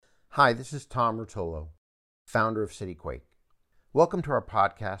Hi, this is Tom Rotolo, founder of CityQuake. Welcome to our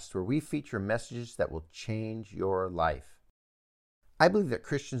podcast where we feature messages that will change your life. I believe that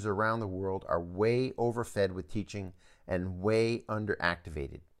Christians around the world are way overfed with teaching and way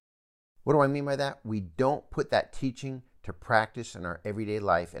underactivated. What do I mean by that? We don't put that teaching to practice in our everyday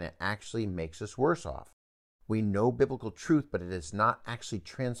life, and it actually makes us worse off. We know biblical truth, but it has not actually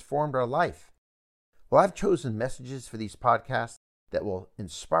transformed our life. Well, I've chosen messages for these podcasts that will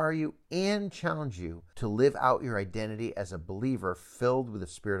inspire you and challenge you to live out your identity as a believer filled with the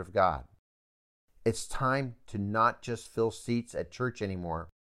Spirit of God. It's time to not just fill seats at church anymore.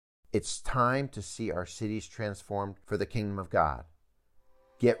 It's time to see our cities transformed for the kingdom of God.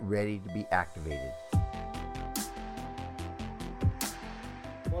 Get ready to be activated.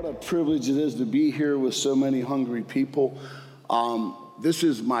 What a privilege it is to be here with so many hungry people. This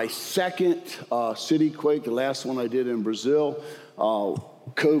is my second CityQuake, the last one I did in Brazil.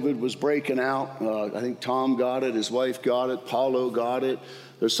 COVID was breaking out. I think Tom got it, his wife got it, Paulo got it.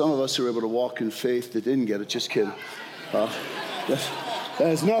 There's some of us who were able to walk in faith that didn't get it, just kidding. That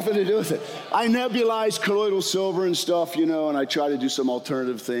has nothing to do with it. I nebulize colloidal silver and stuff, and I try to do some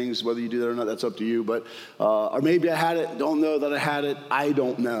alternative things. Whether you do that or not, that's up to you. But or maybe I had it, don't know that I had it, I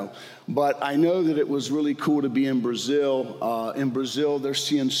don't know. But I know that it was really cool to be in Brazil. In Brazil, they're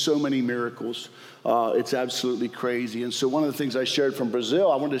seeing so many miracles. It's absolutely crazy. And so one of the things I shared from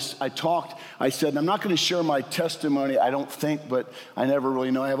Brazil, I said, I'm not going to share my testimony, I don't think, but I never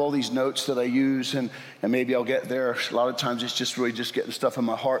really know. I have all these notes that I use, and maybe I'll get there. A lot of times it's just really just getting stuff in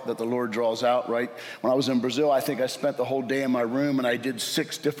my heart that the Lord draws out, right? When I was in Brazil, I think I spent the whole day in my room, and I did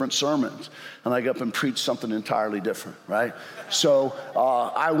 6 different sermons, and I got up and preached something entirely different, right? So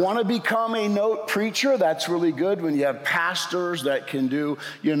I want to become a note preacher. That's really good when you have pastors that can do,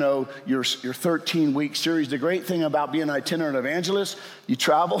 your 13-week series. The great thing about being an itinerant evangelist, you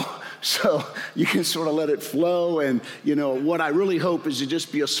travel, so you can sort of let it flow. And, what I really hope is to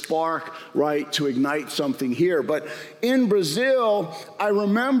just be a spark, right, to ignite something here. But in Brazil, I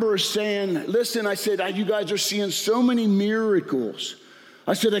remember saying, listen, I said, you guys are seeing so many miracles.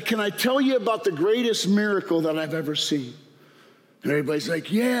 I said, can I tell you about the greatest miracle that I've ever seen? And everybody's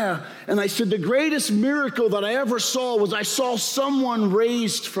like, yeah. And I said, the greatest miracle that I ever saw was I saw someone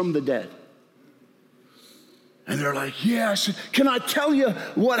raised from the dead. And they're like, yeah. I said, can I tell you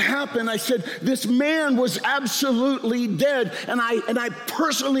what happened? I said, this man was absolutely dead, and I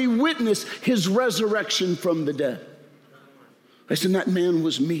personally witnessed his resurrection from the dead. I said, that man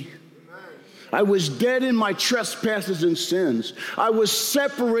was me. I was dead in my trespasses and sins. I was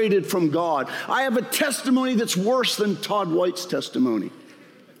separated from God. I have a testimony that's worse than Todd White's testimony.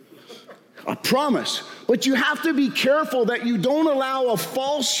 I promise. But you have to be careful that you don't allow a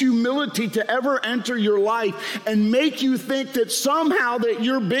false humility to ever enter your life and make you think that somehow that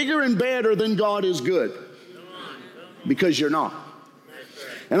you're bigger and badder than God is good. Because you're not.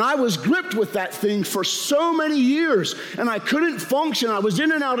 And I was gripped with that thing for so many years, and I couldn't function. I was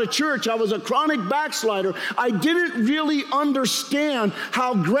in and out of church. I was a chronic backslider. I didn't really understand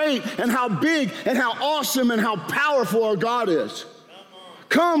how great and how big and how awesome and how powerful our God is.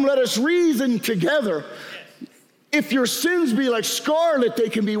 Come, let us reason together. If your sins be like scarlet, they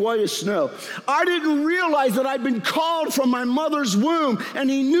can be white as snow. I didn't realize that I'd been called from my mother's womb, and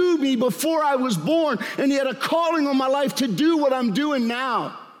he knew me before I was born, and he had a calling on my life to do what I'm doing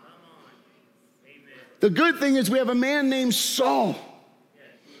now. The good thing is we have a man named Saul,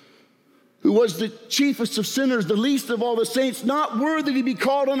 who was the chiefest of sinners, the least of all the saints, not worthy to be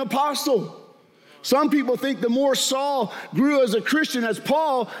called an apostle. Some people think the more Saul grew as a Christian as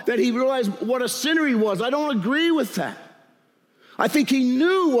Paul, that he realized what a sinner he was. I don't agree with that. I think he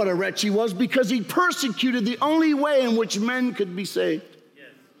knew what a wretch he was because he persecuted the only way in which men could be saved.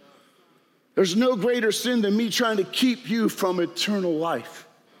 There's no greater sin than me trying to keep you from eternal life.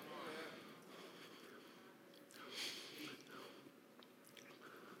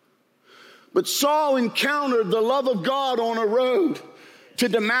 But Saul encountered the love of God on a road to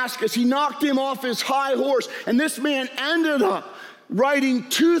Damascus. He knocked him off his high horse, and this man ended up writing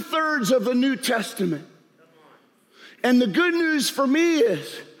 2/3 of the New Testament. And the good news for me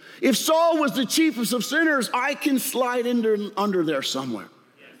is, if Saul was the chiefest of sinners, I can slide under there somewhere.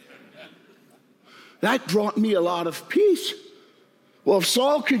 That brought me a lot of peace. Well, if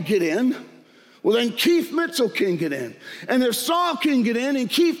Saul could get in, well, then Keith Mitchell can get in. And if Saul can get in and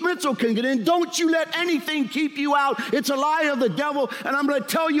Keith Mitchell can get in, don't you let anything keep you out. It's a lie of the devil, and I'm going to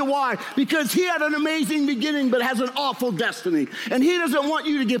tell you why. Because he had an amazing beginning but has an awful destiny. And he doesn't want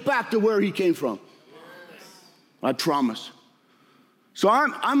you to get back to where he came from. I promise. So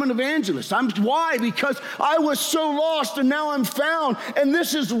I'm an evangelist. Why? Because I was so lost and now I'm found. And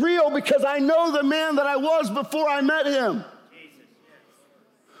this is real because I know the man that I was before I met him.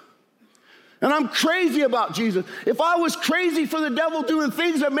 And I'm crazy about Jesus. If I was crazy for the devil doing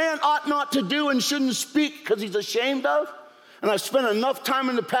things that man ought not to do and shouldn't speak because he's ashamed of, and I've spent enough time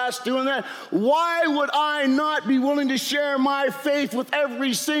in the past doing that, why would I not be willing to share my faith with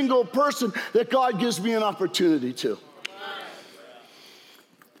every single person that God gives me an opportunity to?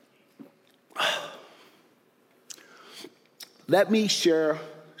 Let me share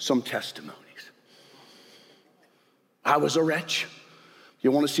some testimonies. I was a wretch.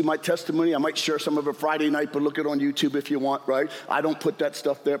 You want to see my testimony? I might share some of it Friday night, but look it on YouTube if you want, right? I don't put that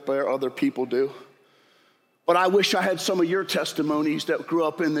stuff there, but other people do. But I wish I had some of your testimonies that grew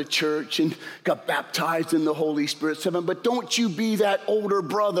up in the church and got baptized in the Holy Spirit. But don't you be that older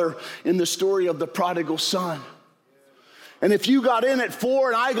brother in the story of the prodigal son. And if you got in at 4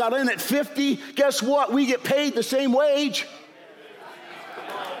 and I got in at 50, guess what? We get paid the same wage.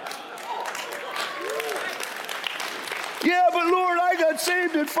 Yeah, but Lord, I got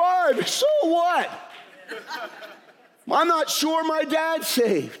saved at 5. So what? I'm not sure my dad's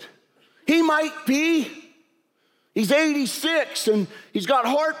saved. He might be. He's 86 and he's got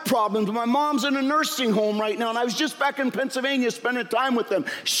heart problems. My mom's in a nursing home right now, and I was just back in Pennsylvania spending time with them.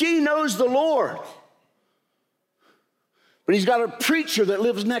 She knows the Lord. But he's got a preacher that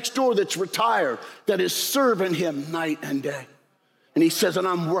lives next door that's retired that is serving him night and day. And he says, and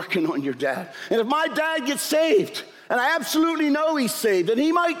I'm working on your dad. And if my dad gets saved, and I absolutely know he's saved, and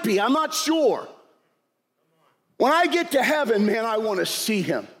he might be, I'm not sure. When I get to heaven, man, I want to see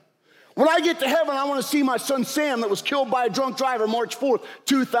him. When I get to heaven, I want to see my son Sam that was killed by a drunk driver March 4th,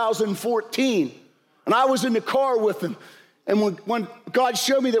 2014. And I was in the car with him. And when God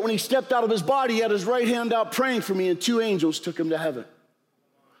showed me that when he stepped out of his body, he had his right hand out praying for me, and 2 angels took him to heaven.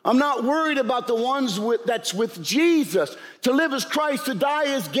 I'm not worried about the ones that's with Jesus. To live as Christ, to die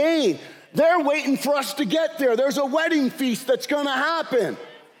as gain. They're waiting for us to get there. There's a wedding feast that's going to happen.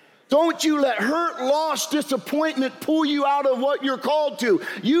 Don't you let hurt, loss, disappointment pull you out of what you're called to.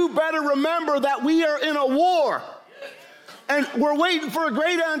 You better remember that we are in a war. And we're waiting for a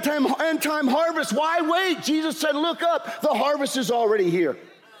great end time harvest. Why wait? Jesus said, look up, the harvest is already here.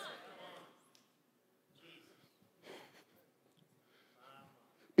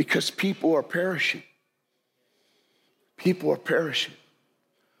 Because people are perishing. People are perishing.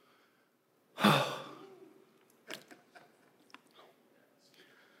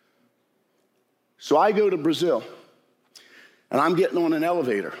 So I go to Brazil, and I'm getting on an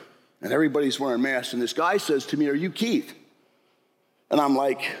elevator, and everybody's wearing masks, and this guy says to me, are you Keith? And I'm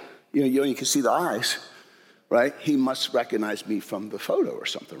like, you can see the eyes, right? He must recognize me from the photo or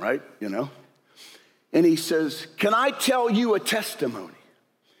something, right? And he says, can I tell you a testimony?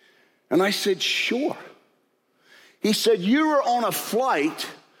 And I said, sure. He said, you were on a flight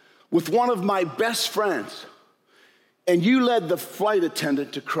with one of my best friends, and you led the flight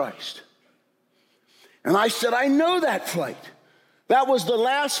attendant to Christ. And I said, I know that flight. That was the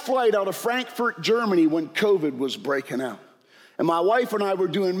last flight out of Frankfurt, Germany when COVID was breaking out. And my wife and I were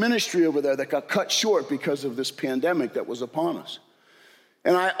doing ministry over there that got cut short because of this pandemic that was upon us.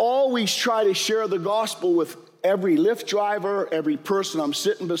 And I always try to share the gospel with every Lyft driver, every person I'm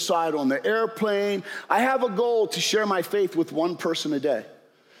sitting beside on the airplane. I have a goal to share my faith with one person a day.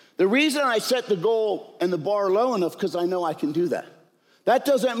 The reason I set the goal and the bar low enough because I know I can do that. That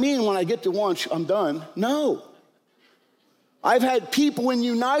doesn't mean when I get to lunch, I'm done. No. I've had people in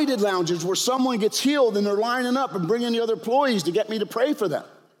United lounges where someone gets healed and they're lining up and bringing the other employees to get me to pray for them.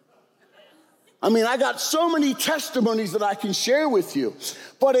 I mean, I got so many testimonies that I can share with you.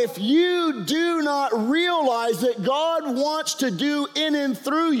 But if you do not realize that God wants to do in and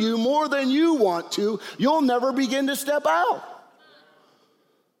through you more than you want to, you'll never begin to step out.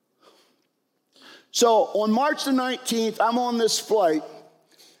 So on March the 19th, I'm on this flight,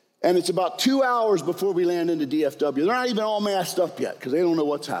 and it's about 2 hours before we land into DFW. They're not even all masked up yet because they don't know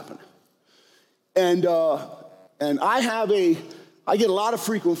what's happening. And I get a lot of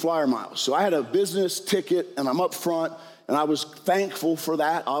frequent flyer miles. So I had a business ticket, and I'm up front, and I was thankful for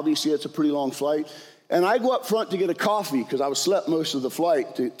that. Obviously, it's a pretty long flight. And I go up front to get a coffee because I was slept most of the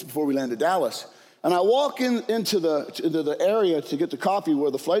flight before we landed Dallas. And I walk into the area to get the coffee where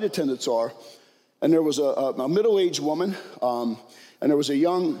the flight attendants are, and there was a middle-aged woman, and there was a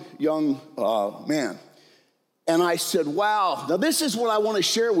young man. And I said, wow, now this is what I want to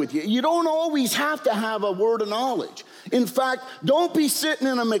share with you. You don't always have to have a word of knowledge. In fact, don't be sitting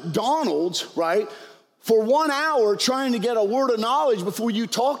in a McDonald's, right, for 1 hour trying to get a word of knowledge before you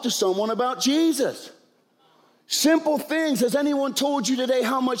talk to someone about Jesus. Simple things. Has anyone told you today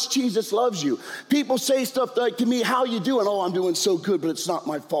how much Jesus loves you? People say stuff like to me, how you doing? Oh, I'm doing so good, but it's not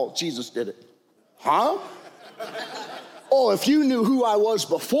my fault. Jesus did it. Huh? Oh, if you knew who I was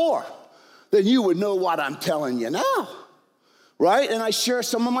before, then you would know what I'm telling you now. Right? And I share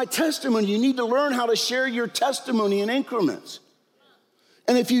some of my testimony. You need to learn how to share your testimony in increments.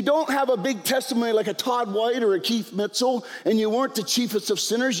 And if you don't have a big testimony like a Todd White or a Keith Mitchell, and you weren't the chiefest of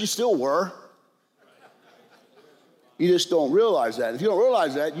sinners, you still were. You just don't realize that. If you don't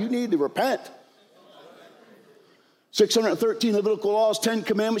realize that, you need to repent. 613 Levitical laws, 10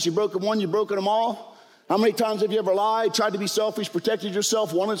 commandments. You've broken one, you've broken them all. How many times have you ever lied, tried to be selfish, protected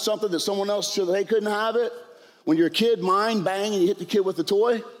yourself, wanted something that someone else so they couldn't have it? When you're a kid, mine, bang, and you hit the kid with the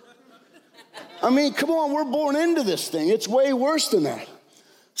toy. I mean, come on, we're born into this thing. It's way worse than that.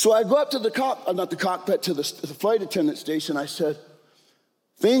 So I go up to the to the flight attendant station. I said,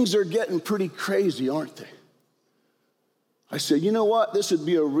 things are getting pretty crazy, aren't they? I said, you know what? This would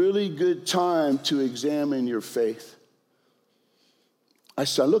be a really good time to examine your faith. I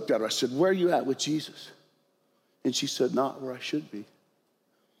looked at her. I said, where are you at with Jesus? And she said, not where I should be.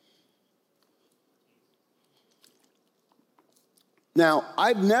 Now,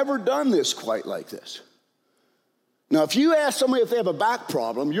 I've never done this quite like this. Now, if you ask somebody if they have a back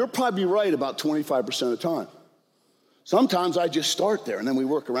problem, you're probably right about 25% of the time. Sometimes I just start there and then we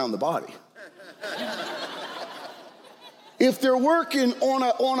work around the body. If they're working on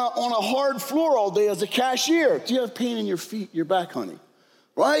a hard floor all day as a cashier, do you have pain in your feet, your back, honey?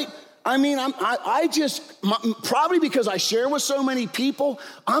 Right? I mean, probably because I share with so many people,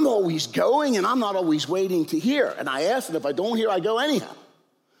 I'm always going and I'm not always waiting to hear. And I ask that if I don't hear, I go anyhow.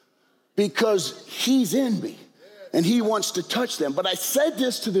 Because he's in me and he wants to touch them. But I said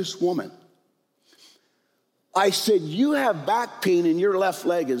this to this woman. I said, you have back pain and your left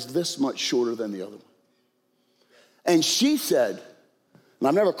leg is this much shorter than the other one. And she said, and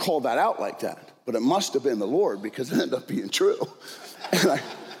I've never called that out like that, but it must have been the Lord because it ended up being true.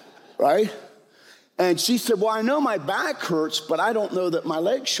 Right? And she said, well, I know my back hurts, but I don't know that my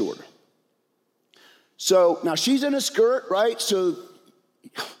leg's shorter. So now she's in a skirt, right? So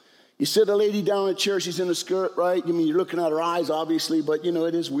you sit a lady down in a chair, she's in a skirt, right? I mean, you're looking at her eyes, obviously, but you know,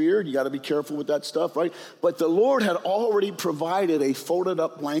 it is weird. You got to be careful with that stuff, right? But the Lord had already provided a folded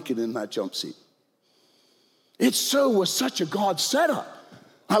up blanket in that jump seat. It was such a God setup.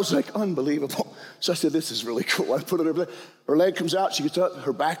 I was like, unbelievable. So I said, this is really cool. I put it over there. Her leg comes out, she gets up,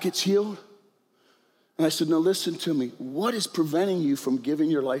 her back gets healed. And I said, now listen to me. What is preventing you from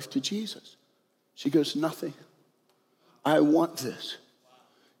giving your life to Jesus? She goes, nothing. I want this.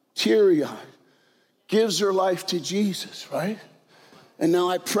 Teary-eyed. Gives her life to Jesus, right? And now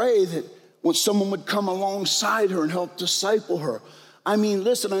I pray that when someone would come alongside her and help disciple her. I mean,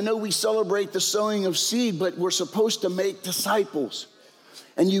 listen, I know we celebrate the sowing of seed, but we're supposed to make disciples.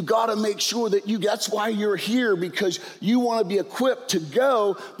 And you got to make sure that that's why you're here, because you want to be equipped to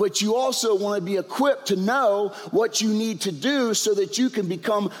go, but you also want to be equipped to know what you need to do so that you can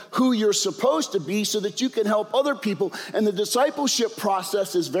become who you're supposed to be, so that you can help other people. And the discipleship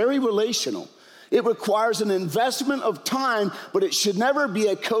process is very relational. It requires an investment of time, but it should never be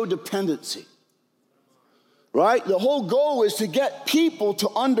a codependency. Right? The whole goal is to get people to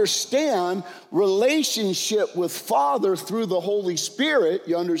understand relationship with Father through the Holy Spirit,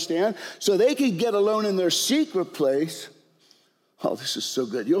 you understand? So they can get alone in their secret place. Oh, this is so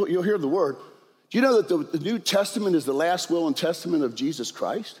good. You'll hear the word. Do you know that the New Testament is the last will and testament of Jesus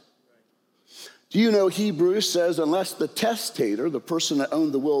Christ? Do you know Hebrews says, unless the testator, the person that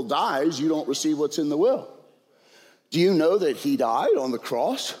owned the will, dies, you don't receive what's in the will? Do you know that he died on the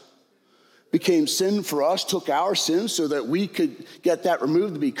cross? Became sin for us, took our sins so that we could get that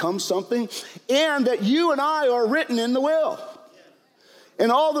removed to become something, and that you and I are written in the will.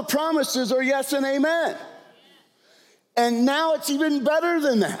 And all the promises are yes and amen. And now it's even better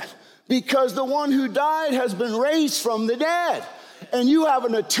than that, because the one who died has been raised from the dead. And you have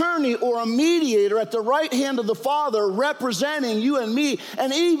an attorney or a mediator at the right hand of the Father representing you and me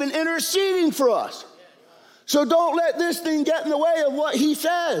and even interceding for us. So don't let this thing get in the way of what he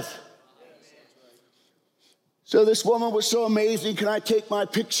says. So this woman was so amazing. Can I take my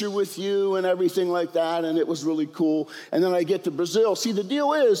picture with you and everything like that? And it was really cool. And then I get to Brazil. See, the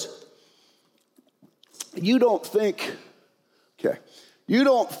deal is, you don't think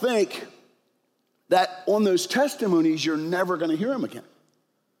that on those testimonies, you're never going to hear them again.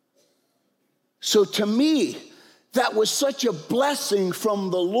 So to me, that was such a blessing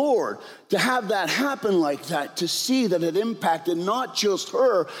from the Lord to have that happen like that, to see that it impacted not just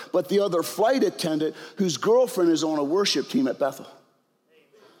her, but the other flight attendant whose girlfriend is on a worship team at Bethel.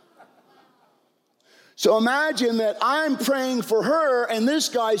 So imagine that I'm praying for her, and this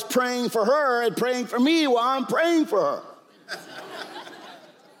guy's praying for her and praying for me while I'm praying for her.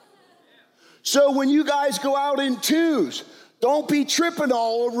 So when you guys go out in twos, don't be tripping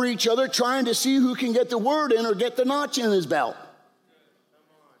all over each other trying to see who can get the word in or get the notch in his belt.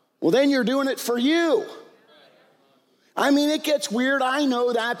 Well, then you're doing it for you. I mean, it gets weird. I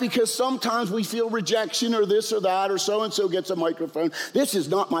know that, because sometimes we feel rejection or this or that, or so-and-so gets a microphone. This is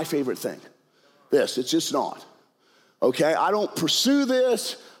not my favorite thing. It's just not. Okay, I don't pursue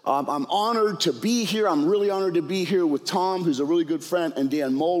this. I'm honored to be here. I'm really honored to be here with Tom, who's a really good friend, and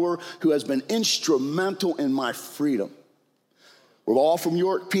Dan Moeller, who has been instrumental in my freedom. We're all from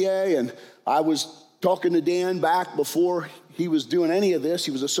York, PA, and I was talking to Dan back before he was doing any of this.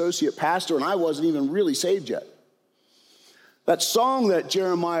 He was associate pastor, and I wasn't even really saved yet. That song that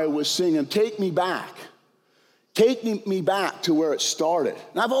Jeremiah was singing, Take Me Back. Take me back to where it started.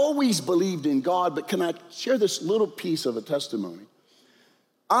 And I've always believed in God, but can I share this little piece of a testimony?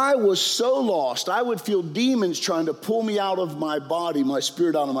 I was so lost. I would feel demons trying to pull me out of my body, my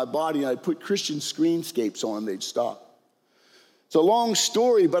spirit out of my body, and I'd put Christian screenscapes on, they'd stop. It's a long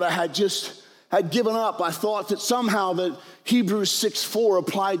story, but I had given up. I thought that somehow that Hebrews 6:4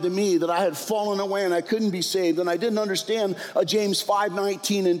 applied to me, that I had fallen away and I couldn't be saved. And I didn't understand James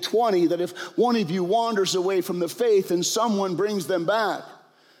 5:19 and 20, that if one of you wanders away from the faith and someone brings them back,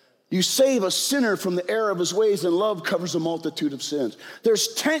 you save a sinner from the error of his ways, and love covers a multitude of sins.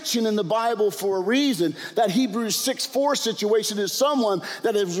 There's tension in the Bible for a reason. That Hebrews 6:4 situation is someone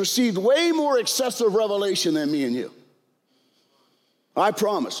that has received way more excessive revelation than me and you. I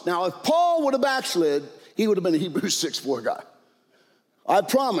promise. Now, if Paul would have backslid, he would have been a Hebrews 6:4 guy. I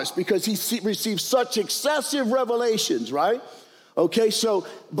promise, because he received such excessive revelations, right? Okay,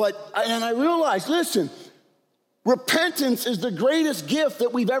 and I realized, listen, repentance is the greatest gift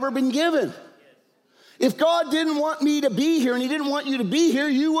that we've ever been given. If God didn't want me to be here and he didn't want you to be here,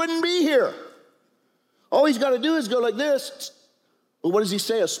 you wouldn't be here. All he's got to do is go like this. Well, what does he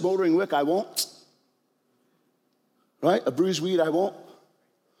say? A smoldering wick, I won't. Right? A bruised weed, I won't.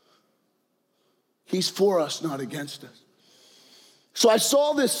 He's for us, not against us. So I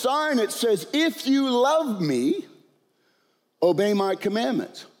saw this sign that says, if you love me, obey my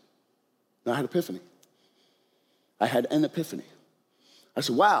commandments. And I had an epiphany. I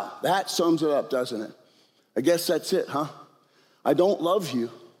said, wow, that sums it up, doesn't it? I guess that's it, huh? I don't love you.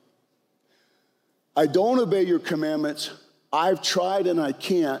 I don't obey your commandments. I've tried and I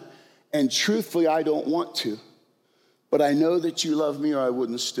can't. And truthfully, I don't want to. But I know that you love me, or I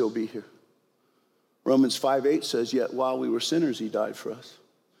wouldn't still be here. Romans 5:8 says, yet while we were sinners, he died for us.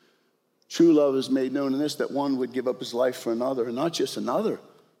 True love is made known in this, that one would give up his life for another, and not just another,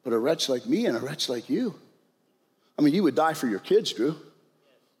 but a wretch like me and a wretch like you. I mean, you would die for your kids, Drew.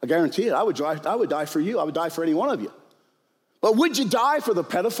 I guarantee it. I would die for you. I would die for any one of you. But would you die for the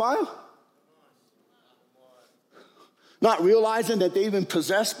pedophile? Not realizing that they've been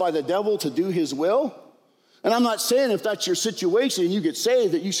possessed by the devil to do his will? And I'm not saying if that's your situation and you get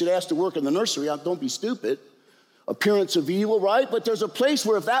saved that you should ask to work in the nursery. Don't be stupid. Appearance of evil, right? But there's a place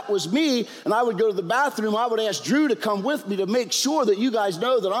where if that was me and I would go to the bathroom, I would ask Drew to come with me to make sure that you guys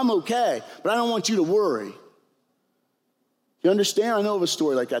know that I'm okay. But I don't want you to worry. You understand? I know of a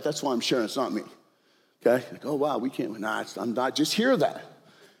story like that. That's why I'm sharing. It's not me. Okay? Like, oh, wow, we can't. Nah, I'm not. Just hear that.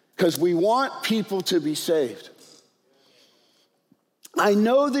 Because we want people to be saved. I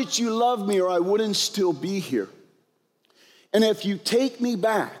know that you love me, or I wouldn't still be here. And if you take me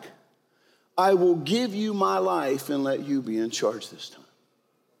back, I will give you my life and let you be in charge this time.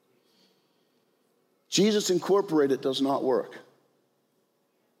 Jesus Incorporated does not work.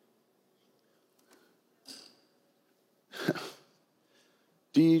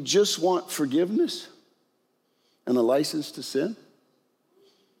 Do you just want forgiveness and a license to sin?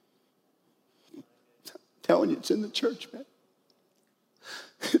 I'm telling you, it's in the church, man.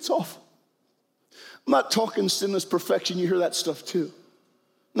 It's awful. I'm not talking sinless perfection. You hear that stuff too.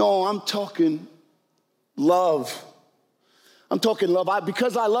 No, I'm talking love. I'm talking love.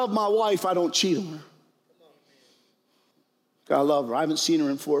 Because I love my wife, I don't cheat on her. I love her. I haven't seen her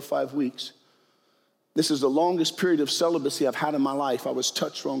in 4 or 5 weeks. This is the longest period of celibacy I've had in my life. I was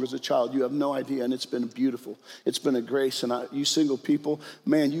touched wrong as a child. You have no idea, and it's been beautiful. It's been a grace, and you single people,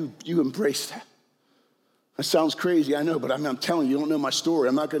 man, you embrace that. That sounds crazy, I know, but I'm telling you, you don't know my story.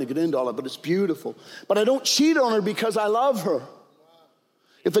 I'm not going to get into all of it, but it's beautiful. But I don't cheat on her because I love her.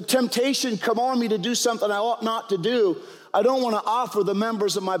 If a temptation come on me to do something I ought not to do, I don't want to offer the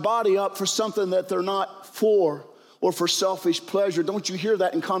members of my body up for something that they're not for, or for selfish pleasure. Don't you hear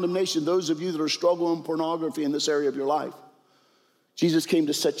that in condemnation, those of you that are struggling with pornography in this area of your life? Jesus came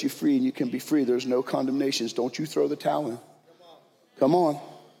to set you free, and you can be free. There's no condemnations. Don't you throw the towel in. Come on.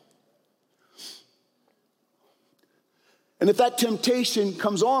 And if that temptation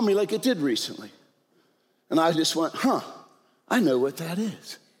comes on me like it did recently, and I just went, I know what that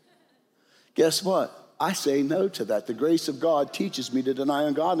is. Guess what? I say no to that. The grace of God teaches me to deny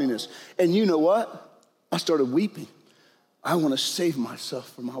ungodliness. And you know what? I started weeping. I want to save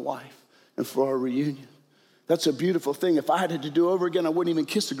myself for my wife and for our reunion. That's a beautiful thing. If I had it to do over again, I wouldn't even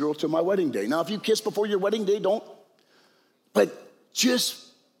kiss a girl till my wedding day. Now, if you kiss before your wedding day, don't. But just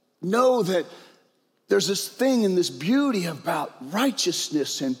know that there's this thing and this beauty about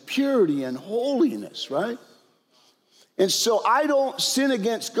righteousness and purity and holiness, right? And so I don't sin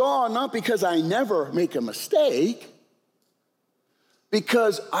against God, not because I never make a mistake,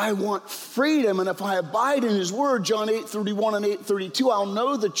 because I want freedom. And if I abide in his word, John 8:31 and 8:32, I'll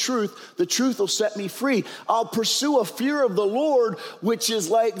know the truth. The truth will set me free. I'll pursue a fear of the Lord, which is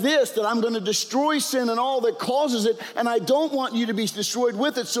like this, that I'm going to destroy sin and all that causes it. And I don't want you to be destroyed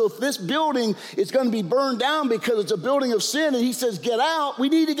with it. So if this building is going to be burned down because it's a building of sin, and he says, get out, we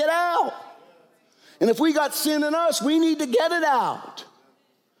need to get out. And if we got sin in us, we need to get it out.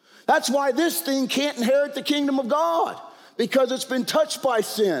 That's why this thing can't inherit the kingdom of God. Because it's been touched by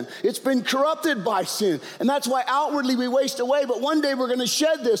sin. It's been corrupted by sin. And that's why outwardly we waste away. But one day we're going to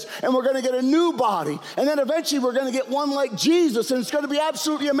shed this and we're going to get a new body. And then eventually we're going to get one like Jesus. And it's going to be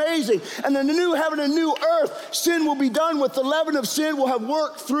absolutely amazing. And in the new heaven and new earth, sin will be done with. The leaven of sin will have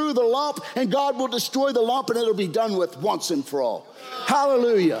worked through the lump. And God will destroy the lump and it'll be done with once and for all.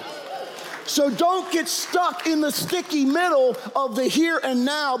 Hallelujah. So don't get stuck in the sticky middle of the here and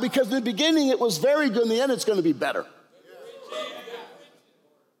now. Because in the beginning it was very good. In the end it's going to be better.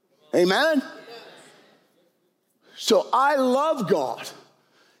 Amen? So I love God.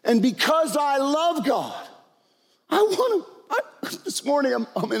 And because I love God, this morning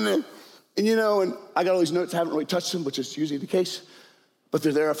I'm in there, and and I got all these notes, I haven't really touched them, which is usually the case. But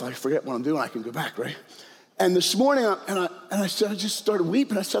they're there. If I forget what I'm doing, I can go back, right? And this morning, I said, I just started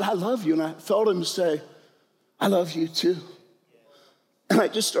weeping. I said, I love you. And I felt him say, I love you too. And I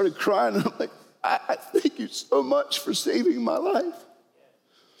just started crying, and I'm like, I thank you so much for saving my life.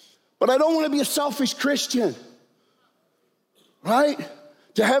 But I don't want to be a selfish Christian, right?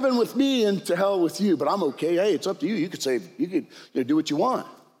 To heaven with me and to hell with you. But I'm okay. Hey, it's up to you. You could say, you could do what you want.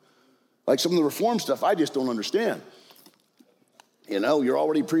 Like some of the reform stuff, I just don't understand. You're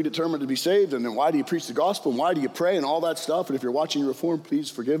already predetermined to be saved, and then why do you preach the gospel, and why do you pray, and all that stuff? And if you're watching Reform,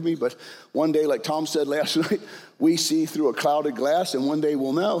 please forgive me. But one day, like Tom said last night, we see through a clouded glass, and one day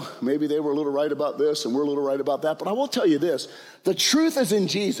we'll know. Maybe they were a little right about this, and we're a little right about that. But I will tell you this. The truth is in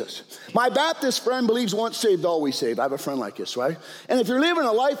Jesus. My Baptist friend believes once saved, always saved. I have a friend like this, right? And if you're living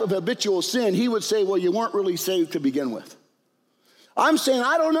a life of habitual sin, he would say, well, you weren't really saved to begin with. I'm saying,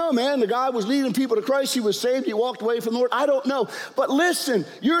 I don't know, man. The guy was leading people to Christ. He was saved. He walked away from the Lord. I don't know. But listen,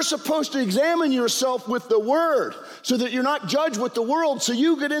 you're supposed to examine yourself with the word so that you're not judged with the world. So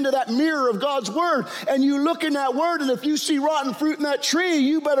you get into that mirror of God's word and you look in that word. And if you see rotten fruit in that tree,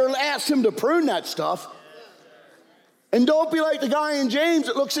 you better ask him to prune that stuff. And don't be like the guy in James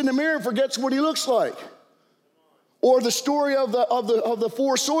that looks in the mirror and forgets what he looks like. Or the story of the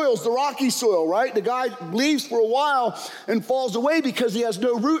four soils, the rocky soil, right? The guy leaves for a while and falls away because he has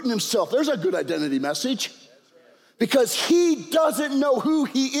no root in himself. There's a good identity message. Because he doesn't know who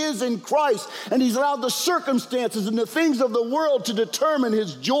he is in Christ. And he's allowed the circumstances and the things of the world to determine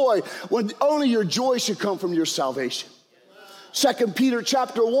his joy when only your joy should come from your salvation. 2 Peter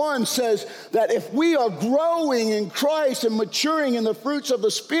chapter 1 says that if we are growing in Christ and maturing in the fruits of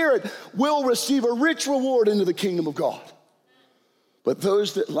the Spirit, we'll receive a rich reward into the kingdom of God. But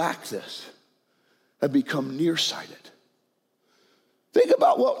those that lack this have become nearsighted. Think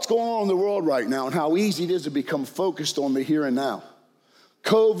about what's going on in the world right now and how easy it is to become focused on the here and now.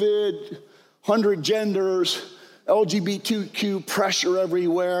 COVID, 100 genders, LGBTQ pressure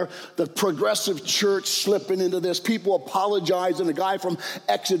everywhere, the progressive church slipping into this, people apologizing. A guy from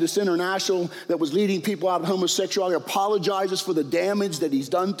Exodus International that was leading people out of homosexuality apologizes for the damage that he's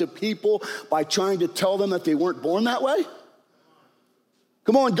done to people by trying to tell them that they weren't born that way.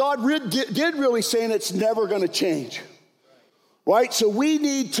 Come on, God did really say, and it's never going to change. Right? So we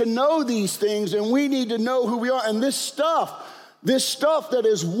need to know these things, and we need to know who we are. And this stuff that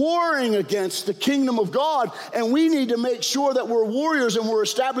is warring against the kingdom of God, and we need to make sure that we're warriors and we're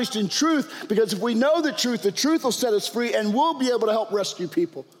established in truth, because if we know the truth will set us free, and we'll be able to help rescue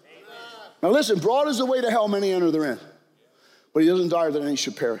people. Amen. Now listen, broad is the way to hell, many enter therein, but he doesn't desire that any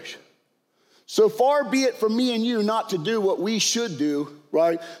should perish. So far be it from me and you not to do what we should do,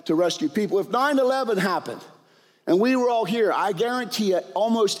 right, to rescue people. If 9/11 happened, and we were all here, I guarantee you,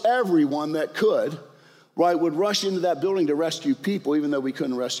 almost everyone that could, right, would rush into that building to rescue people, even though we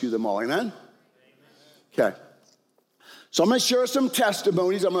couldn't rescue them all. Amen? Okay. So I'm going to share some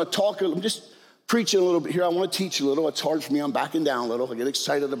testimonies. I'm just preaching a little bit here. I want to teach a little. It's hard for me. I'm backing down a little. I get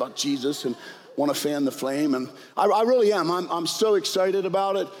excited about Jesus and want to fan the flame. And I really am. I'm so excited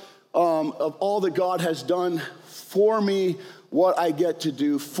about it, of all that God has done for me, what I get to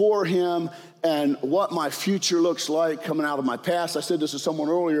do for him, and what my future looks like coming out of my past. I said this to someone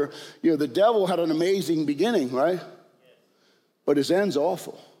earlier. You know, the devil had an amazing beginning, right? But his end's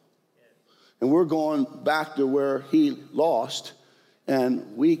awful. And we're going back to where he lost,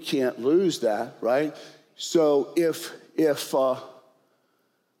 and we can't lose that, right? So if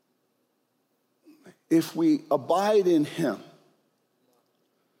we abide in him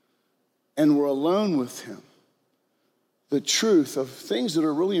and we're alone with him, the truth of things that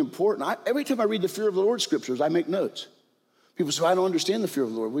are really important. Every time I read the fear of the Lord scriptures, I make notes. People say, I don't understand the fear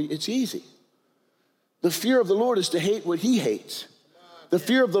of the Lord. Well, it's easy. The fear of the Lord is to hate what he hates. The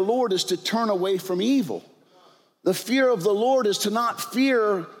fear of the Lord is to turn away from evil. The fear of the Lord is to not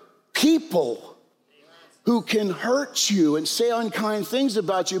fear people who can hurt you and say unkind things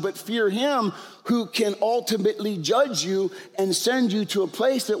about you, but fear him who can ultimately judge you and send you to a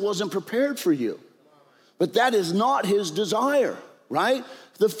place that wasn't prepared for you. But that is not his desire, right?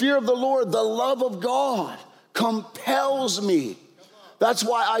 The fear of the Lord, the love of God compels me. That's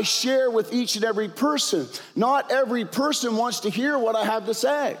why I share with each and every person. Not every person wants to hear what I have to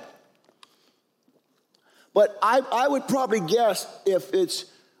say. But I would probably guess if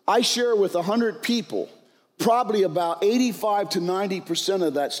I share with 100 people, probably about 85 to 90%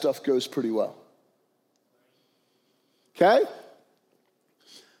 of that stuff goes pretty well. Okay?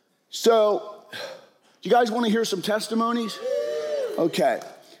 So, do you guys want to hear some testimonies? Okay.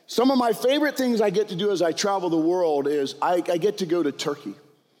 Some of my favorite things I get to do as I travel the world is I get to go to Turkey.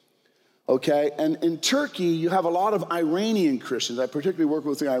 Okay? And in Turkey, you have a lot of Iranian Christians. I particularly work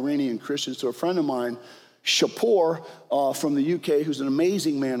with the Iranian Christians. So a friend of mine, Shapur from the UK, who's an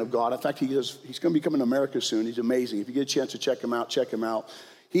amazing man of God. In fact, he's going to be coming to America soon. He's amazing. If you get a chance to check him out, check him out.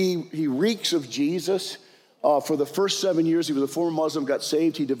 He reeks of Jesus. For the first 7 years, he was a former Muslim, got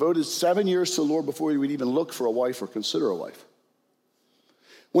saved. He devoted 7 years to the Lord before he would even look for a wife or consider a wife.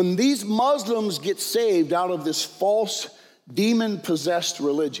 When these Muslims get saved out of this false, demon-possessed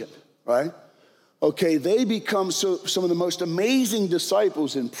religion, right? Okay, they become some of the most amazing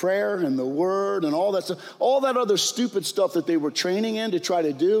disciples in prayer and the word and all that stuff. All that other stupid stuff that they were training in to try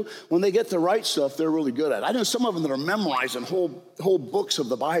to do, when they get the right stuff, they're really good at it. I know some of them that are memorizing whole books of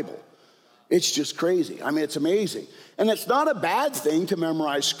the Bible. It's just crazy. I mean, it's amazing. And it's not a bad thing to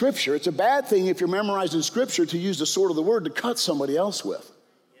memorize Scripture. It's a bad thing if you're memorizing Scripture to use the sword of the word to cut somebody else with.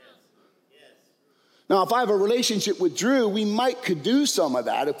 Now, if I have a relationship with Drew, we could do some of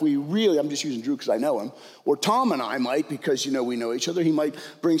that if we really, I'm just using Drew because I know him, or Tom and I might because, we know each other. He might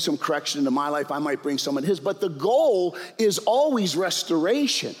bring some correction into my life. I might bring some in his. But the goal is always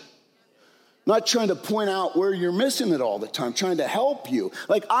restoration. Not trying to point out where you're missing it all the time, trying to help you.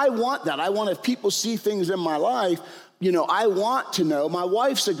 Like, I want that. I want, if people see things in my life, I want to know. My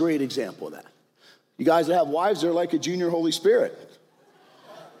wife's a great example of that. You guys that have wives, they're like a junior Holy Spirit.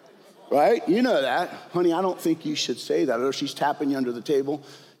 Right? You know that. Honey, I don't think you should say that. Or she's tapping you under the table,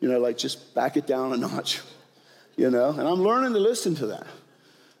 like just back it down a notch, And I'm learning to listen to that.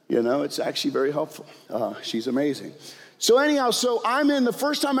 It's actually very helpful. She's amazing. So anyhow, the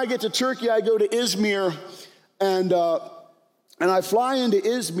first time I get to Turkey, I go to Izmir, and I fly into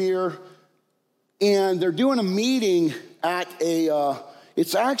Izmir, and they're doing a meeting at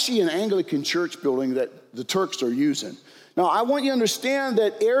it's actually an Anglican church building that the Turks are using. Now, I want you to understand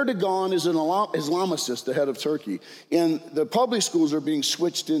that Erdogan is an Islamicist, the head of Turkey, and the public schools are being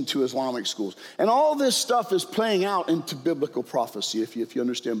switched into Islamic schools. And all this stuff is playing out into biblical prophecy, if you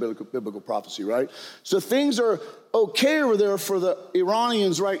understand biblical prophecy, right? So things are okay over there for the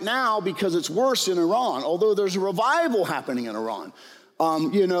Iranians right now because it's worse in Iran, although there's a revival happening in Iran. I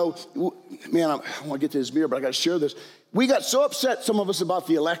want to get to Izmir, but I got to share this. We got so upset, some of us, about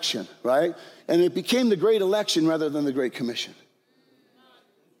the election, right? And it became the Great Election rather than the Great Commission,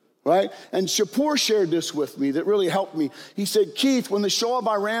 right? And Shapur shared this with me that really helped me. He said, Keith, when the Shah of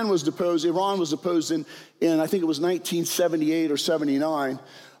Iran was deposed, Iran was deposed in I think it was 1978 or 79,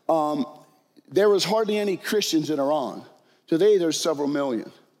 there was hardly any Christians in Iran. Today, there's several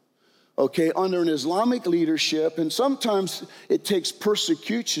million. Okay, under an Islamic leadership, and sometimes it takes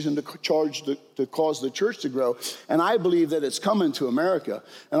persecution to cause the church to grow. And I believe that it's coming to America.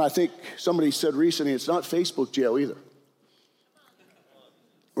 And I think somebody said recently, it's not Facebook jail either.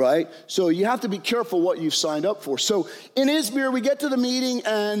 right? So you have to be careful what you've signed up for. So in Izmir, we get to the meeting,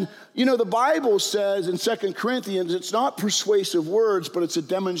 and the Bible says in 2 Corinthians, it's not persuasive words, but it's a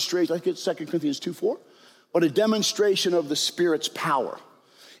demonstration. I think it's 2 Corinthians 2:4, but a demonstration of the Spirit's power.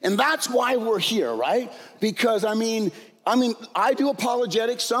 And that's why we're here, right? Because I do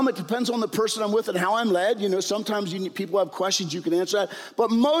apologetics. Some, it depends on the person I'm with and how I'm led. Sometimes people have questions, you can answer that.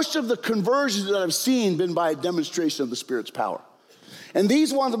 But most of the conversions that I've seen been by a demonstration of the Spirit's power. And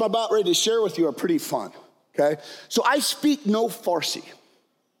these ones I'm about ready to share with you are pretty fun, okay? So I speak no Farsi.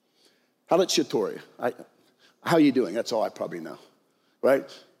 Halat Shatori. How you doing? That's all I probably know, right?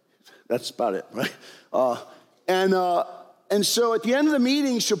 That's about it, right? And so at the end of the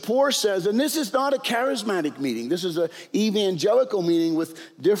meeting, Shapur says, and this is not a charismatic meeting. This is an evangelical meeting with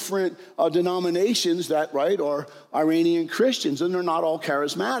different denominations that, right, are Iranian Christians, and they're not all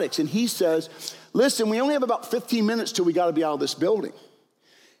charismatics. And he says, listen, we only have about 15 minutes till we got to be out of this building.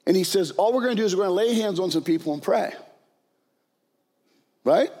 And he says, all we're going to do is we're going to lay hands on some people and pray.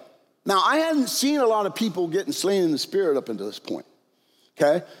 Right? Now, I hadn't seen a lot of people getting slain in the Spirit up until this point,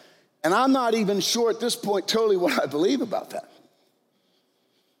 okay? And I'm not even sure at this point totally what I believe about that.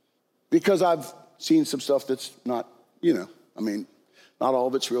 Because I've seen some stuff that's not, not all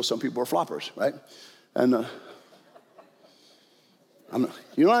of it's real. Some people are floppers, right? And,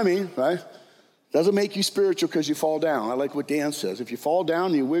 you know what I mean, right? Doesn't make you spiritual because you fall down. I like what Dan says. If you fall down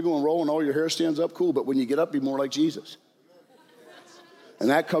and you wiggle and roll and all your hair stands up, cool. But when you get up, be more like Jesus.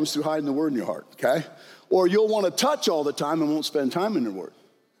 And that comes through hiding the word in your heart, okay? Or you'll want to touch all the time and won't spend time in the word.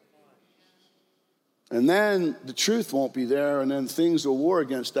 And then the truth won't be there, and then things will war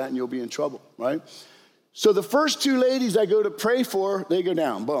against that, and you'll be in trouble, right? So the first two ladies I go to pray for, they go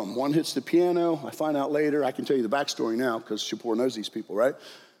down. Boom. One hits the piano. I find out later. I can tell you the backstory now because Shapur knows these people, right?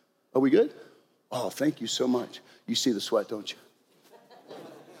 Are we good? Oh, thank you so much. You see the sweat, don't you?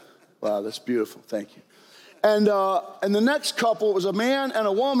 Wow, that's beautiful. Thank you. And the next couple was a man and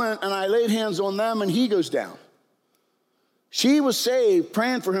a woman, and I laid hands on them, and he goes down. She was saved,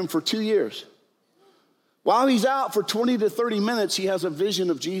 praying for him for 2 years. While he's out for 20 to 30 minutes, he has a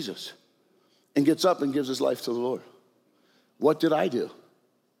vision of Jesus and gets up and gives his life to the Lord. What did I do?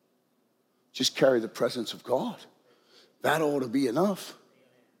 Just carry the presence of God. That ought to be enough.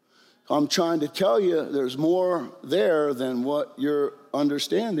 I'm trying to tell you there's more there than what you're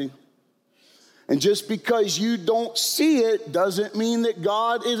understanding. And just because you don't see it doesn't mean that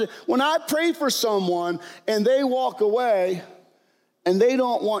God isn't. When I pray for someone and they walk away and they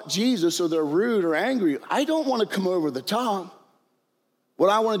don't want Jesus or they're rude or angry, I don't want to come over the top.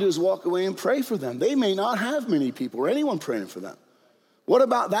 What I want to do is walk away and pray for them. They may not have many people or anyone praying for them. What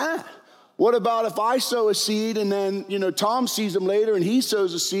about that? What about if I sow a seed and then, Tom sees them later and he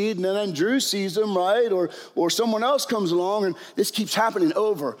sows a seed and then Drew sees them, right? Or someone else comes along and this keeps happening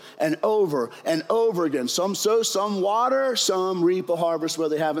over and over and over again. Some sow, some water, some reap a harvest where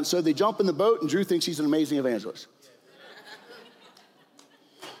they haven't. So they jump in the boat and Drew thinks he's an amazing evangelist.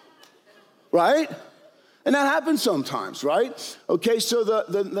 Right? And that happens sometimes, right? Okay, so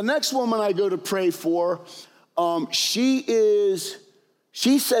the next woman I go to pray for, she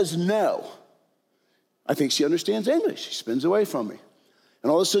says no. I think she understands English. She spins away from me.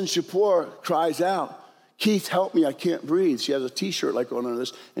 And all of a sudden, Shapur cries out, Keith, help me, I can't breathe. She has a T-shirt like on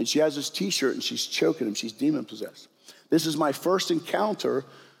this, and she has this T-shirt, and she's choking him. She's demon-possessed. This is my first encounter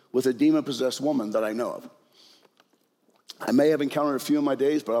with a demon-possessed woman that I know of. I may have encountered a few in my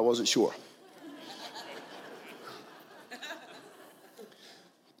days, but I wasn't sure.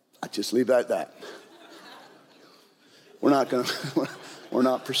 I just leave that at that. We're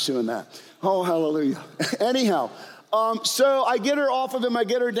not pursuing that. Oh, hallelujah. Anyhow, so I get her off of him, I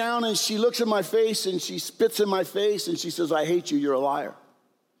get her down, and she looks in my face, and she spits in my face, and she says, I hate you, you're a liar.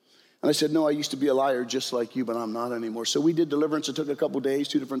 And I said, no, I used to be a liar just like you, but I'm not anymore. So we did deliverance. It took a couple days,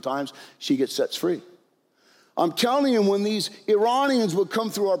 2 different times. She gets set free. I'm telling you, when these Iranians would come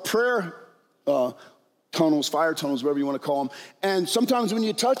through our prayer tunnels, fire tunnels, whatever you want to call them, and sometimes when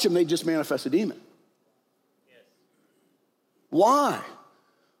you touch them, they just manifest a demon. Yes. Why?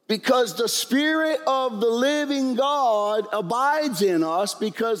 Because the Spirit of the living God abides in us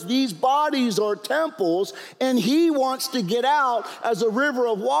because these bodies are temples and he wants to get out as a river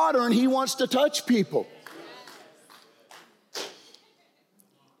of water and he wants to touch people.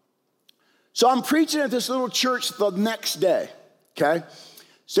 So I'm preaching at this little church the next day, okay?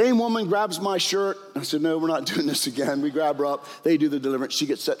 Same woman grabs my shirt. I said, no, we're not doing this again. We grab her up. They do the deliverance. She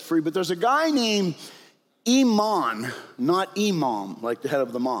gets set free. But there's a guy named Iman, not Imam, like the head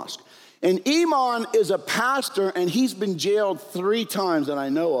of the mosque. And Iman is a pastor, and he's been jailed 3 times that I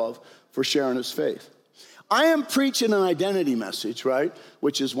know of for sharing his faith. I am preaching an identity message, right?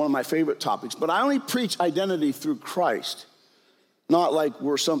 Which is one of my favorite topics. But I only preach identity through Christ. Not like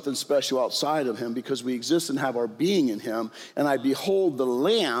we're something special outside of him, because we exist and have our being in him. And I behold the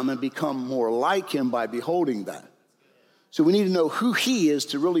Lamb and become more like him by beholding that. So we need to know who he is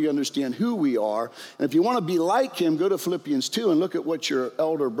to really understand who we are. And if you want to be like him, go to Philippians 2 and look at what your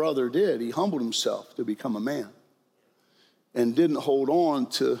elder brother did. He humbled himself to become a man and didn't hold on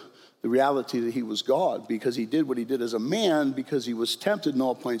to the reality that he was God, because he did what he did as a man because he was tempted in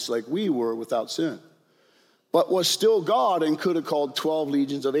all points like we were without sin, but was still God and could have called 12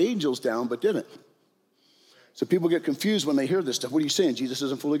 legions of angels down, but didn't. So people get confused when they hear this stuff. What are you saying? Jesus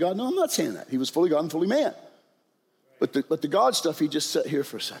isn't fully God? No, I'm not saying that. He was fully God and fully man. But the God stuff, he just sat here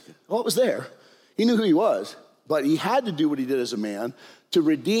for a second. Well, it was there. He knew who he was, but he had to do what he did as a man to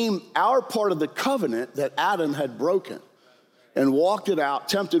redeem our part of the covenant that Adam had broken and walked it out,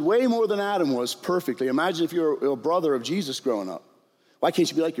 tempted way more than Adam was perfectly. Imagine if you're a brother of Jesus growing up. Why can't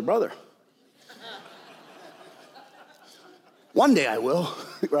you be like your brother? One day I will,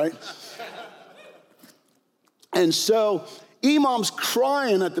 right? And so Imam's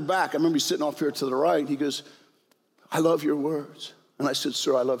crying at the back. I remember he's sitting off here to the right. He goes, I love your words. And I said,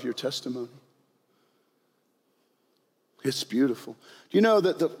 sir, I love your testimony. It's beautiful. Do you know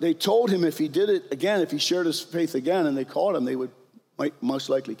that they told him if he did it again, if he shared his faith again and they caught him, they would most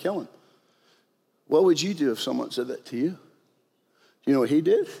likely kill him. What would you do if someone said that to you? Do you know what he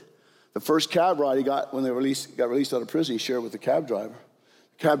did? The first cab ride he got when they got released out of prison, he shared with the cab driver.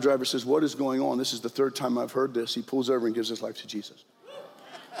 The cab driver says, what is going on? This is the third time I've heard this. He pulls over and gives his life to Jesus.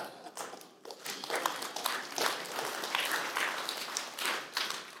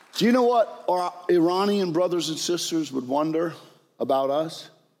 Do you know what our Iranian brothers and sisters would wonder about us?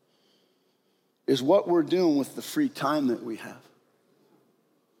 Is what we're doing with the free time that we have.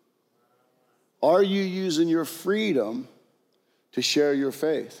 Are you using your freedom to share your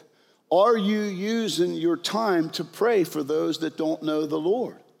faith? Are you using your time to pray for those that don't know the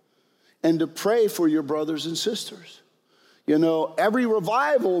Lord and to pray for your brothers and sisters? You know, every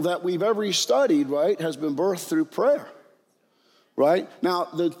revival that we've ever studied, right, has been birthed through prayer. Right? Now,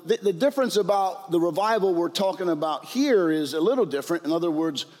 the difference about the revival we're talking about here is a little different. In other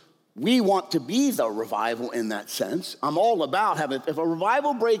words, we want to be the revival in that sense. I'm all about having, if a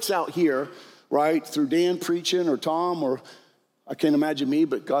revival breaks out here, right, through Dan preaching or Tom, or I can't imagine me,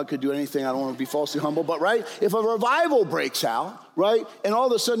 but God could do anything. I don't want to be falsely humble, but right, if a revival breaks out, right, and all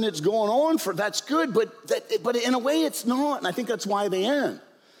of a sudden it's going on that's good, but in a way it's not, and I think that's why they end.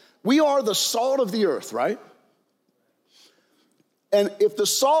 We are the salt of the earth, right? And if the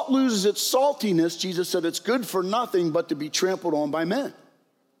salt loses its saltiness, Jesus said it's good for nothing but to be trampled on by men.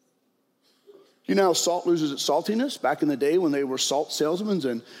 You know how salt loses its saltiness? Back in the day when they were salt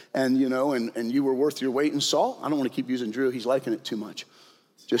salesmen and you were worth your weight in salt. I don't want to keep using Drew. He's liking it too much.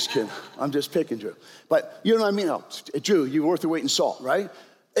 Just kidding. I'm just picking Drew. But you know what I mean? Oh, Drew, you're worth your weight in salt, right?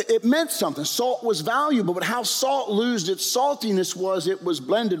 It meant something. Salt was valuable, but how salt lost its saltiness was it was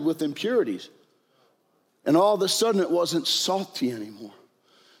blended with impurities. And all of a sudden, it wasn't salty anymore.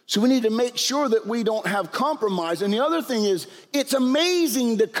 So we need to make sure that we don't have compromise. And the other thing is, it's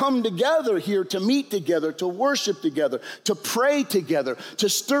amazing to come together here, to meet together, to worship together, to pray together, to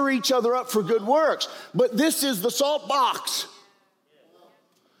stir each other up for good works. But this is the salt box.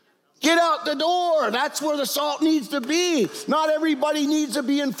 Get out the door. That's where the salt needs to be. Not everybody needs to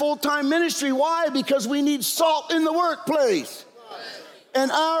be in full-time ministry. Why? Because we need salt in the workplace. And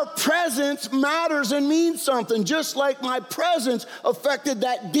our presence matters and means something, just like my presence affected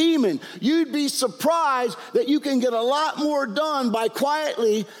that demon. You'd be surprised that you can get a lot more done by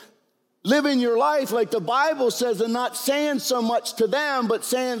quietly living your life like the Bible says and not saying so much to them, but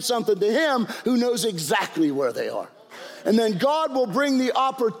saying something to him who knows exactly where they are. And then God will bring the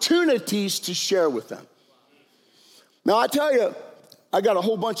opportunities to share with them. Now, I tell you, I got a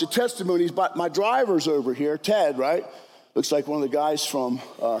whole bunch of testimonies, but my driver's over here, Ted, right? Looks like one of the guys from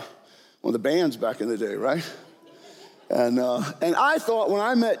one of the bands back in the day, right? And I thought when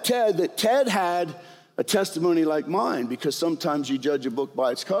I met Ted that Ted had a testimony like mine, because sometimes you judge a book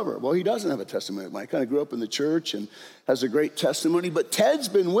by its cover. Well, he doesn't have a testimony like mine. He kind of grew up in the church and has a great testimony, but Ted's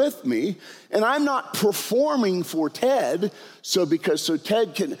been with me, and I'm not performing for Ted, so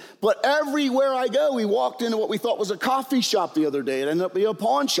Ted can, but everywhere I go, we walked into what we thought was a coffee shop the other day. It ended up being a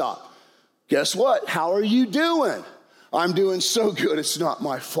pawn shop. Guess what? How are you doing? I'm doing so good, it's not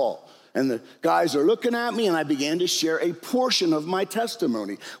my fault. And the guys are looking at me, and I began to share a portion of my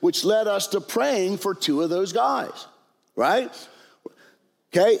testimony, which led us to praying for two of those guys, right?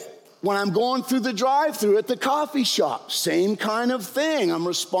 Okay, when I'm going through the drive-thru at the coffee shop, same kind of thing. I'm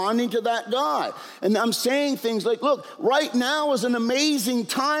responding to that guy. And I'm saying things like, look, right now is an amazing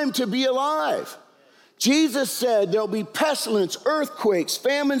time to be alive. Jesus said there'll be pestilence, earthquakes,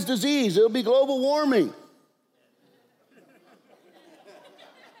 famines, disease. There'll be global warming.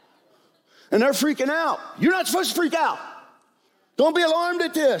 And they're freaking out. You're not supposed to freak out. Don't be alarmed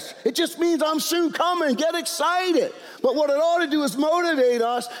at this. It just means I'm soon coming. Get excited. But what it ought to do is motivate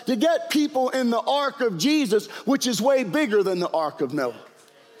us to get people in the ark of Jesus, which is way bigger than the ark of Noah.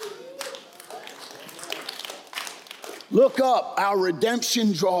 Look up. Our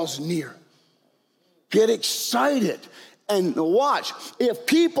redemption draws near. Get excited. And watch. If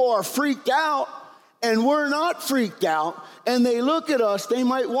people are freaked out and we're not freaked out, and they look at us, they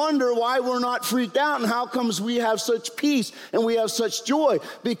might wonder why we're not freaked out and how comes we have such peace and we have such joy.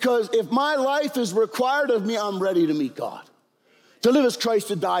 Because if my life is required of me, I'm ready to meet God. To live as Christ,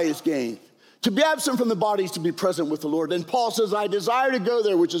 to die is gain. To be absent from the body is to be present with the Lord. And Paul says, I desire to go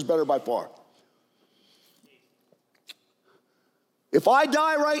there, which is better by far. If I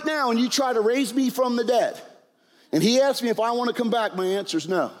die right now and you try to raise me from the dead, and he asks me if I want to come back, my answer is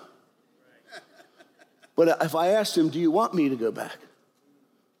no. But if I asked him, do you want me to go back?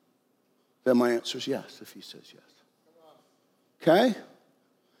 Then my answer is yes, if he says yes. Okay?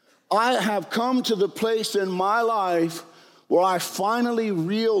 I have come to the place in my life where I finally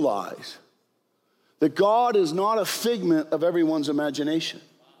realize that God is not a figment of everyone's imagination.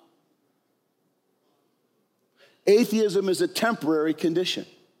 Atheism is a temporary condition.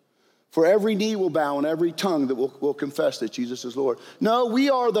 For every knee will bow and every tongue that will confess that Jesus is Lord. No, we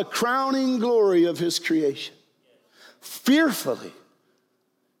are the crowning glory of his creation. Fearfully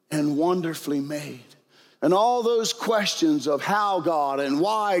and wonderfully made. And all those questions of how God and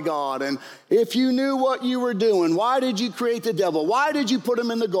why God, and if you knew what you were doing, why did you create the devil? Why did you put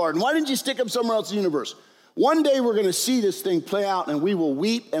him in the garden? Why didn't you stick him somewhere else in the universe? One day we're going to see this thing play out and we will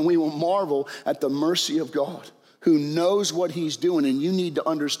weep and we will marvel at the mercy of God, who knows what he's doing, and you need to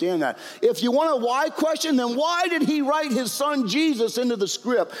understand that. If you want a why question, then why did he write his son Jesus into the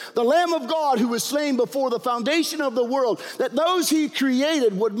script? The Lamb of God who was slain before the foundation of the world, that those he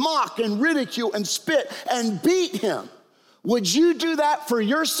created would mock and ridicule and spit and beat him. Would you do that for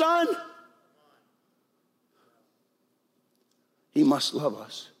your son? He must love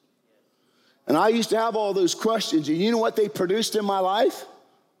us. And I used to have all those questions, and you know what they produced in my life?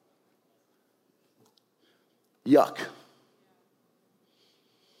 Yuck.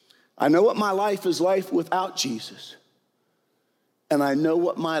 I know what my life is like without Jesus. And I know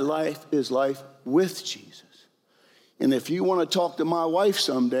what my life is like with Jesus. And if you want to talk to my wife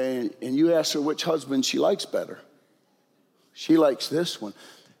someday and you ask her which husband she likes better, she likes this one.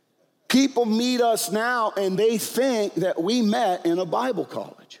 People meet us now and they think that we met in a Bible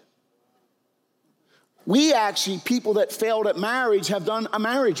college. We actually, people that failed at marriage, have done a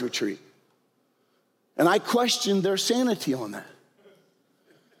marriage retreat. And I questioned their sanity on that.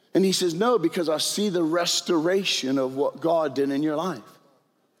 And he says, no, because I see the restoration of what God did in your life.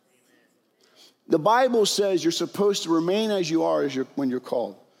 The Bible says you're supposed to remain as you are when you're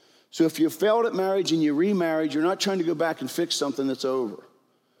called. So if you failed at marriage and you remarried, you're not trying to go back and fix something that's over.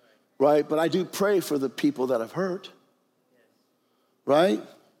 Right? But I do pray for the people that I've hurt. Right?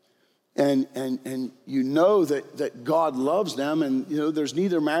 And you know that God loves them, and you know there's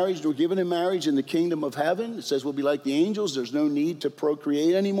neither marriage nor given in marriage in the kingdom of heaven. It says we'll be like the angels. There's no need to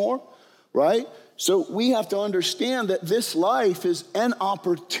procreate anymore, right? So we have to understand that this life is an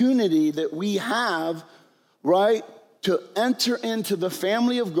opportunity that we have, right, to enter into the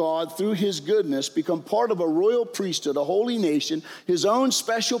family of God through his goodness, become part of a royal priesthood, a holy nation, his own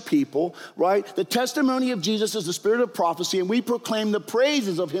special people, right? The testimony of Jesus is the spirit of prophecy, and we proclaim the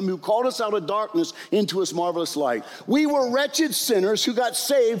praises of him who called us out of darkness into his marvelous light. We were wretched sinners who got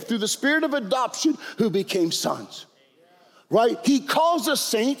saved through the spirit of adoption who became sons. Right? He calls us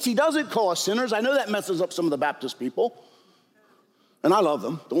saints. He doesn't call us sinners. I know that messes up some of the Baptist people. And I love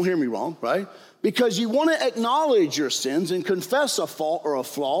them. Don't hear me wrong, right? Because you want to acknowledge your sins and confess a fault or a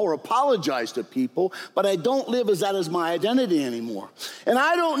flaw or apologize to people, but I don't live as that is my identity anymore. And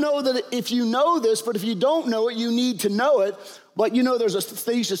I don't know that if you know this, but if you don't know it, you need to know it. But you know, they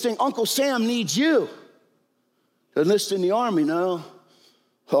used to sing, Uncle Sam needs you to enlist in the army. No.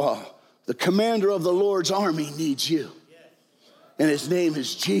 Oh, the commander of the Lord's army needs you. And his name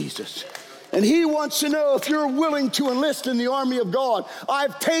is Jesus. And he wants to know if you're willing to enlist in the army of God.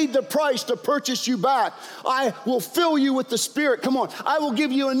 I've paid the price to purchase you back. I will fill you with the Spirit. Come on. I will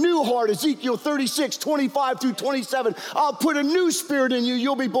give you a new heart, Ezekiel 36, 25 through 27. I'll put a new spirit in you.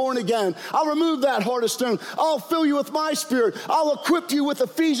 You'll be born again. I'll remove that heart of stone. I'll fill you with my Spirit. I'll equip you with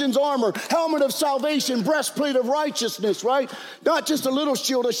Ephesians armor, helmet of salvation, breastplate of righteousness, right? Not just a little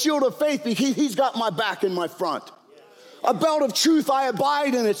shield, a shield of faith. He's got my back and my front. A belt of truth, I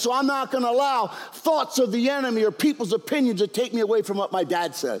abide in it, so I'm not going to allow thoughts of the enemy or people's opinions to take me away from what my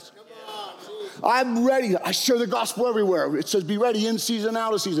dad says. I'm ready. I share the gospel everywhere. It says be ready in season,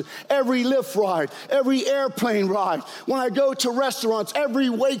 out of season. Every lift ride, every airplane ride. When I go to restaurants, every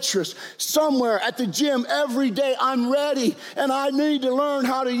waitress, somewhere at the gym, every day, I'm ready. And I need to learn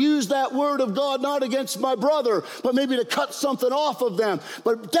how to use that word of God, not against my brother, but maybe to cut something off of them,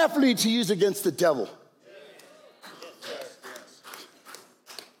 but definitely to use against the devil.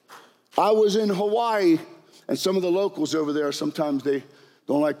 I was in Hawaii, and some of the locals over there, sometimes they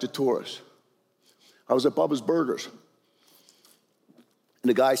don't like the tourists. I was at Bubba's Burgers, and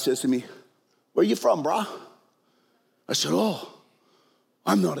the guy says to me, "Where you from, brah?" I said, "Oh,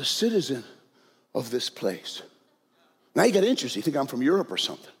 I'm not a citizen of this place." Now you got interested. You think I'm from Europe or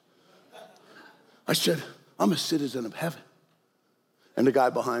something. I said, "I'm a citizen of heaven." And the guy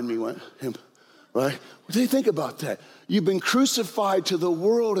behind me went, him, right? What do you think about that? You've been crucified to the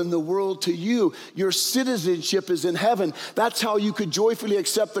world and the world to you. Your citizenship is in heaven. That's how you could joyfully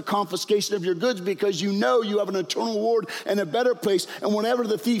accept the confiscation of your goods, because you know you have an eternal reward and a better place. And whenever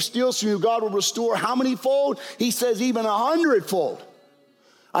the thief steals from you, God will restore how many fold? He says even 100-fold.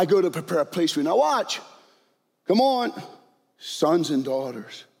 I go to prepare a place for you. Now watch. Come on. Sons and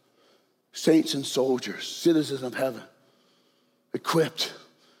daughters, saints and soldiers, citizens of heaven, equipped.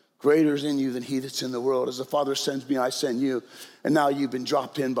 Greater is in you than he that's in the world. As the Father sends me, I send you. And now you've been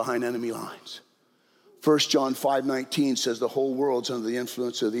dropped in behind enemy lines. 1 John 5:19 says the whole world's under the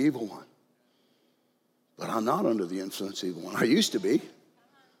influence of the evil one. But I'm not under the influence of the evil one. I used to be,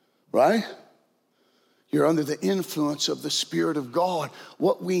 right? You're under the influence of the Spirit of God.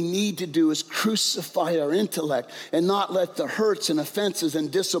 What we need to do is crucify our intellect and not let the hurts and offenses and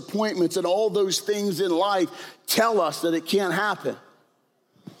disappointments and all those things in life tell us that it can't happen.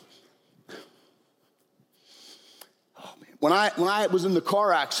 When I was in the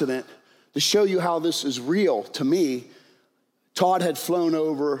car accident, to show you how this is real to me, Todd had flown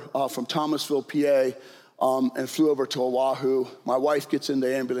over from Thomasville, PA, and flew over to Oahu. My wife gets in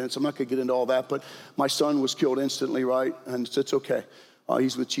the ambulance. I'm not going to get into all that, but my son was killed instantly, right? And it's okay.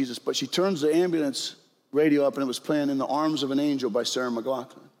 He's with Jesus. But she turns the ambulance radio up, and it was playing In the Arms of an Angel by Sarah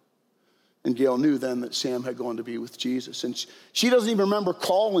McLachlan. And Gail knew then that Sam had gone to be with Jesus. And she doesn't even remember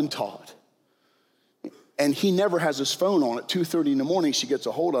calling Todd. And he never has his phone on. At 2:30 in the morning, she gets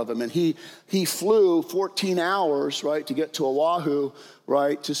a hold of him. And he flew 14 hours, right, to get to Oahu,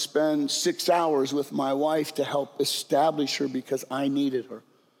 right, to spend 6 hours with my wife to help establish her, because I needed her.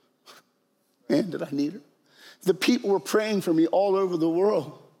 Man, did I need her? The people were praying for me all over the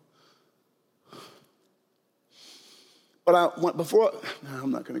world. But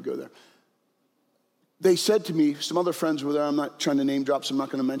I'm not going to go there. They said to me, some other friends were there. I'm not trying to name drop, so I'm not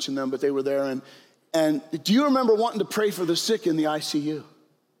going to mention them, but they were there. And do you remember wanting to pray for the sick in the ICU?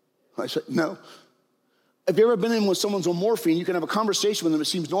 I said, no. Have you ever been in when someone's on morphine? You can have a conversation with them. It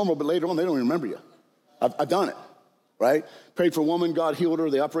seems normal, but later on, they don't even remember you. I've done it, right? Prayed for a woman. God healed her.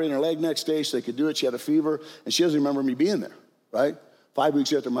 They operated her leg next day so they could do it. She had a fever, and she doesn't remember me being there, right? 5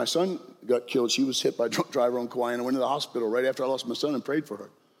 weeks after my son got killed, she was hit by a drunk driver on Kauai, and I went to the hospital right after I lost my son and prayed for her.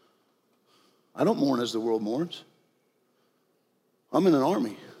 I don't mourn as the world mourns. I'm in an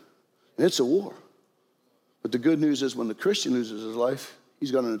army, and it's a war. But the good news is when the Christian loses his life, he's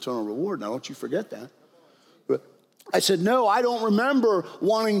got an eternal reward. Now, don't you forget that. But I said, no, I don't remember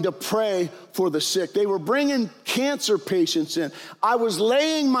wanting to pray for the sick. They were bringing cancer patients in. I was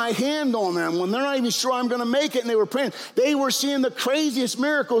laying my hand on them when they're not even sure I'm going to make it, and they were praying. They were seeing the craziest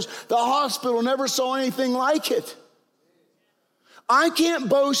miracles. The hospital never saw anything like it. I can't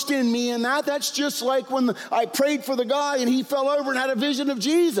boast in me in that. That's just like when I prayed for the guy and he fell over and had a vision of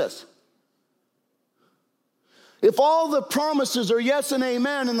Jesus. If all the promises are yes and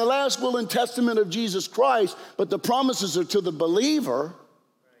amen in the last will and testament of Jesus Christ, but the promises are to the believer,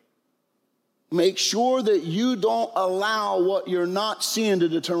 make sure that you don't allow what you're not seeing to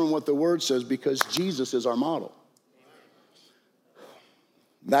determine what the word says, because Jesus is our model.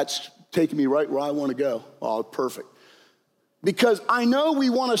 That's taking me right where I want to go. Oh, perfect. Because I know we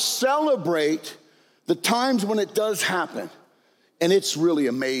want to celebrate the times when it does happen. And it's really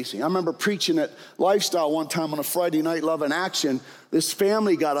amazing. I remember preaching at Lifestyle one time on a Friday night, Love in Action. This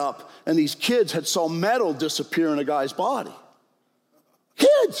family got up, and these kids had saw metal disappear in a guy's body.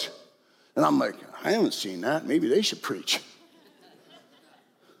 Kids! And I'm like, I haven't seen that. Maybe they should preach.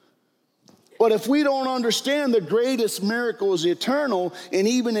 But if we don't understand the greatest miracle is eternal, and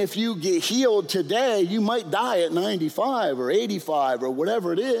even if you get healed today, you might die at 95 or 85 or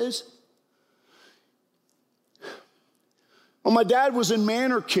whatever it is. Well, my dad was in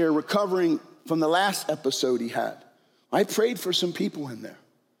Manor Care recovering from the last episode he had. I prayed for some people in there,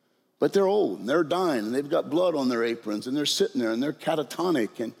 but they're old and they're dying and they've got blood on their aprons and they're sitting there and they're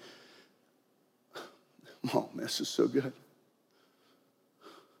catatonic and, oh, man, this is so good.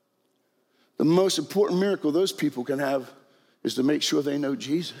 The most important miracle those people can have is to make sure they know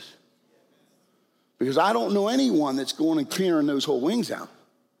Jesus. Because I don't know anyone that's going and clearing those whole wings out,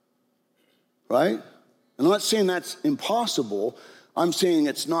 right? And I'm not saying that's impossible. I'm saying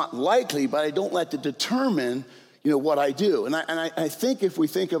it's not likely, but I don't let it determine, what I do. And I think if we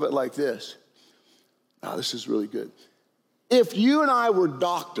think of it like this, this is really good. If you and I were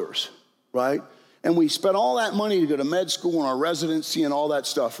doctors, right, and we spent all that money to go to med school and our residency and all that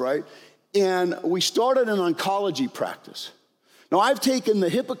stuff, right, and we started an oncology practice. Now, I've taken the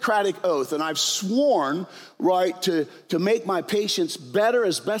Hippocratic Oath, and I've sworn, right, to make my patients better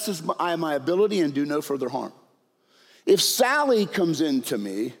as best as my ability and do no further harm. If Sally comes into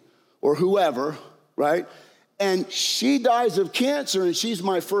me, or whoever, right, and she dies of cancer and she's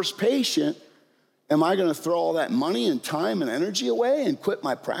my first patient, am I going to throw all that money and time and energy away and quit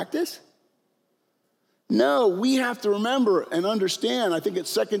my practice? No, we have to remember and understand, I think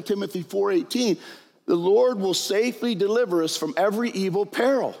it's 2 Timothy 4:18, the Lord will safely deliver us from every evil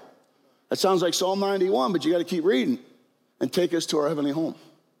peril. That sounds like Psalm 91, but you got to keep reading and take us to our heavenly home.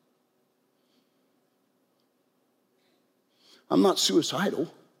 I'm not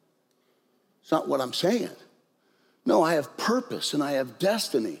suicidal. It's not what I'm saying. No, I have purpose and I have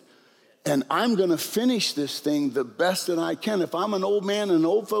destiny. And I'm going to finish this thing the best that I can. If I'm an old man in an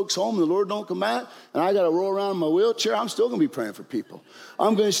old folks' home and the Lord don't come back and I got to roll around in my wheelchair, I'm still going to be praying for people.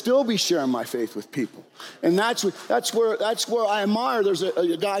 I'm going to still be sharing my faith with people. And that's where I admire. There's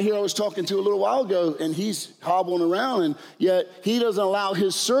a guy here I was talking to a little while ago, and he's hobbling around, and yet he doesn't allow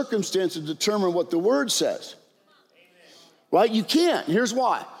his circumstance to determine what the Word says. Right? You can't. Here's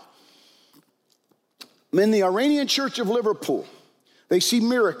why. In the Iranian Church of Liverpool, they see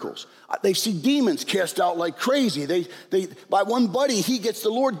miracles. They see demons cast out like crazy. By one buddy, the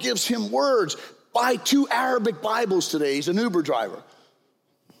Lord gives him words. Buy 2 Arabic Bibles today. He's an Uber driver.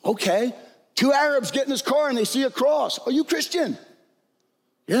 Okay. 2 Arabs get in his car and they see a cross. Are you Christian?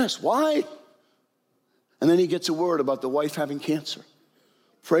 Yes. Why? And then he gets a word about the wife having cancer.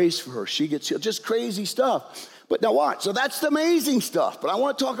 Prays for her. She gets healed. Just crazy stuff. But now watch. So that's the amazing stuff. But I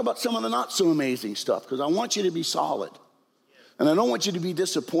want to talk about some of the not so amazing stuff because I want you to be solid. And I don't want you to be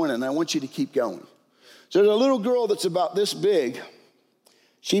disappointed, and I want you to keep going. So there's a little girl that's about this big.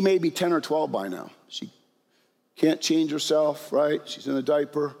 She may be 10 or 12 by now. She can't change herself, right? She's in a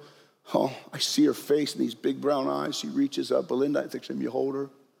diaper. Oh, I see her face and these big brown eyes. She reaches up. Belinda, I think you hold her.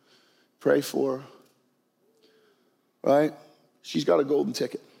 Pray for her. Right? She's got a golden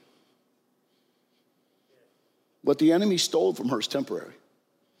ticket. What the enemy stole from her is temporary.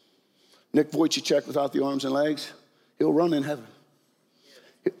 Nick Vujicic without the arms and legs, he'll run in heaven.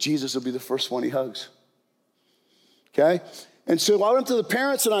 Jesus will be the first one he hugs. Okay? And so I went to the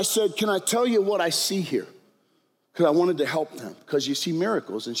parents and I said, can I tell you what I see here? Because I wanted to help them. Because you see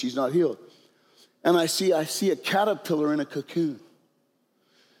miracles and she's not healed. And I see a caterpillar in a cocoon.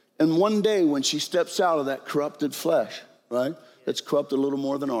 And one day when she steps out of that corrupted flesh, right? That's corrupted a little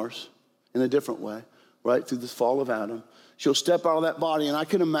more than ours in a different way, right? Through the fall of Adam. She'll step out of that body, and I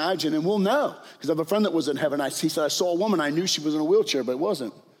can imagine, and we'll know, because I have a friend that was in heaven. He said, I saw a woman, I knew she was in a wheelchair, but it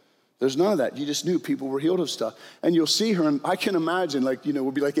wasn't. There's none of that. You just knew people were healed of stuff. And you'll see her, and I can imagine,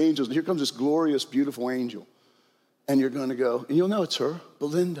 we'll be like angels, and here comes this glorious, beautiful angel. And you're going to go, and you'll know it's her,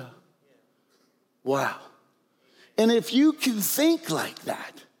 Belinda. Wow. And if you can think like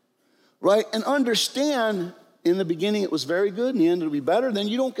that, right, and understand, in the beginning it was very good, in the end it'll be better, then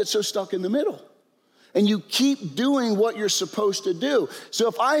you don't get so stuck in the middle. And you keep doing what you're supposed to do. So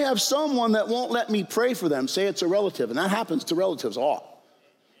if I have someone that won't let me pray for them, say it's a relative, and that happens to relatives a lot,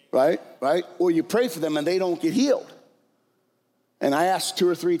 right? Or you pray for them and they don't get healed. And I ask 2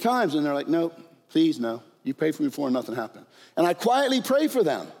 or 3 times and they're like, no, please no. You pray for me before and nothing happened. And I quietly pray for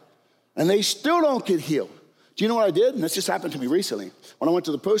them and they still don't get healed. Do you know what I did? And this just happened to me recently. When I went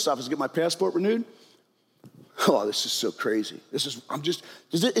to the post office to get my passport renewed, Oh, this is so crazy. Is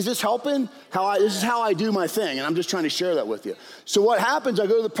this helping? This is how I do my thing, and I'm just trying to share that with you. So what happens, I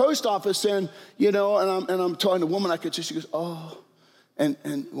go to the post office and, and I'm talking to a woman, she goes, oh, and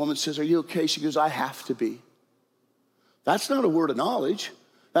the woman says, are you okay? She goes, I have to be. That's not a word of knowledge.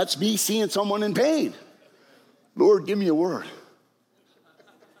 That's me seeing someone in pain. Lord, give me a word.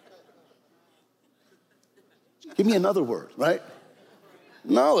 Give me another word, right?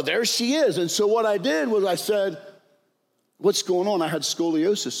 No, there she is. And so what I did was I said, what's going on? I had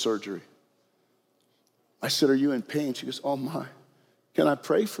scoliosis surgery. I said, are you in pain? She goes, oh my, can I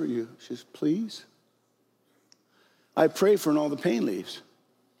pray for you? She says, please. I pray for her and all the pain leaves.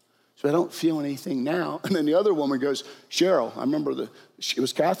 So I don't feel anything now. And then the other woman goes, Cheryl. I remember it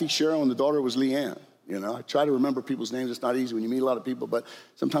was Kathy, Cheryl, and the daughter was Leanne. I try to remember people's names. It's not easy when you meet a lot of people, but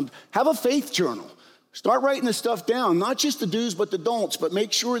sometimes have a faith journal. Start writing this stuff down, not just the do's, but the don'ts, but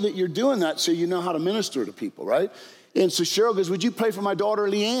make sure that you're doing that so you know how to minister to people, right? And so Cheryl goes, would you pray for my daughter,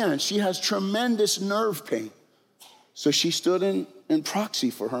 Leanne? She has tremendous nerve pain. So she stood in proxy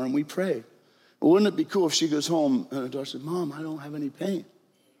for her, and we prayed. Well, wouldn't it be cool if she goes home and her daughter said, Mom, I don't have any pain.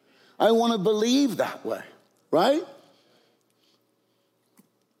 I want to believe that way, right?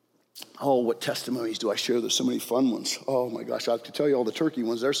 Oh, what testimonies do I share? There's so many fun ones. Oh, my gosh, I could tell you all the turkey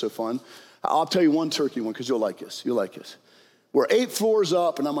ones. They're so fun. I'll tell you one turkey one because you'll like this. You'll like this. We're 8 floors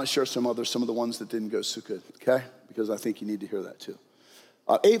up, and I'm going to share some of the ones that didn't go so good, okay? Because I think you need to hear that too.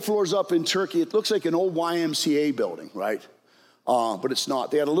 8 floors up in Turkey. It looks like an old YMCA building, right? But it's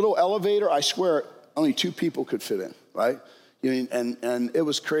not. They had a little elevator. I swear, only 2 people could fit in, right? And it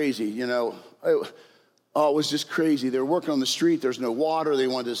was crazy, It was just crazy. They were working on the street. There's no water. They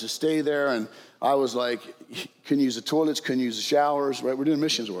wanted us to stay there. And I was like, couldn't use the toilets, couldn't use the showers, right? We're doing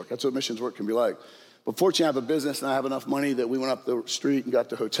missions work. That's what missions work can be like. But fortunately, I have a business, and I have enough money that we went up the street and got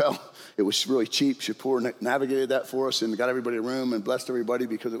the hotel. It was really cheap. Shapur navigated that for us and got everybody a room and blessed everybody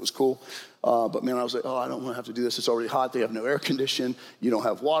because it was cool. But, man, I was like, I don't want to have to do this. It's already hot. They have no air condition. You don't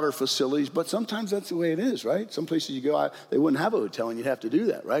have water facilities. But sometimes that's the way it is, right? Some places you go, they wouldn't have a hotel, and you'd have to do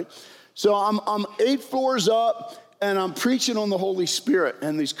that, right? So I'm 8 floors up, and I'm preaching on the Holy Spirit,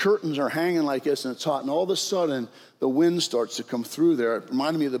 and these curtains are hanging like this, and it's hot, and all of a sudden, the wind starts to come through there. It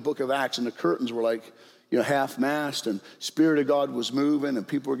reminded me of the book of Acts, and the curtains were like, half-mast, and Spirit of God was moving, and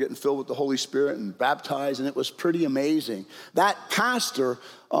people were getting filled with the Holy Spirit and baptized, and it was pretty amazing. That pastor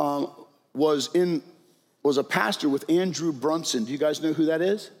was a pastor with Andrew Brunson. Do you guys know who that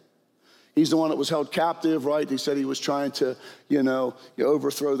is? He's the one that was held captive, right? They said he was trying to,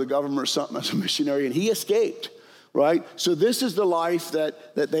 overthrow the government or something as a missionary, and he escaped, right? So this is the life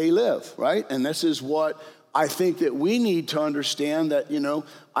that they live, right? And this is what I think that we need to understand that,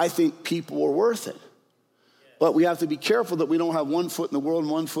 I think people are worth it. But we have to be careful that we don't have one foot in the world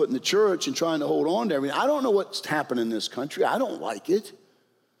and one foot in the church and trying to hold on to everything. I don't know what's happening in this country. I don't like it.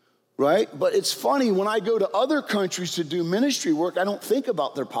 Right? But it's funny, when I go to other countries to do ministry work, I don't think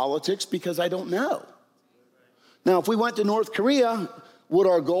about their politics because I don't know. Now, if we went to North Korea, would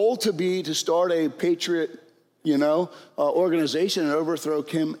our goal be to start a patriot, organization and overthrow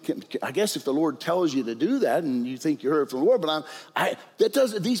Kim? I guess if the Lord tells you to do that and you think you heard from the Lord, but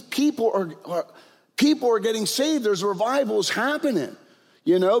these people are getting saved. There's revivals happening,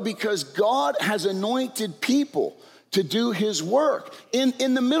 because God has anointed people to do his work.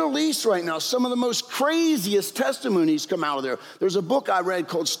 In the Middle East right now, some of the most craziest testimonies come out of there. There's a book I read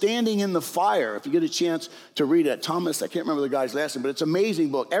called Standing in the Fire. If you get a chance to read it, Thomas, I can't remember the guy's last name, but it's an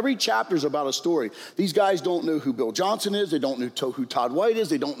amazing book. Every chapter is about a story. These guys don't know who Bill Johnson is. They don't know who Todd White is.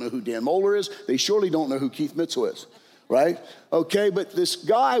 They don't know who Dan Mohler is. They surely don't know who Keith Mitchell is. Right? Okay, but this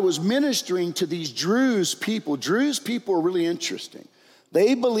guy was ministering to these Druze people. Druze people are really interesting.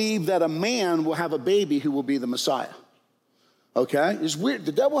 They believe that a man will have a baby who will be the Messiah. Okay? It's weird.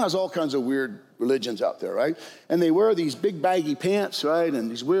 The devil has all kinds of weird religions out there, right? And they wear these big baggy pants, right?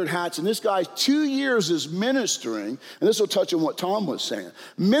 And these weird hats. And this guy, 2 years is ministering, and this will touch on what Tom was saying,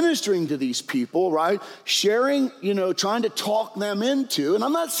 ministering to these people, right? Sharing, trying to talk them into, and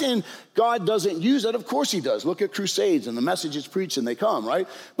I'm not saying God doesn't use that. Of course he does. Look at crusades and the message is preached and they come, right?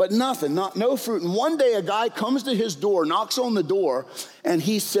 But no fruit. And one day a guy comes to his door, knocks on the door, and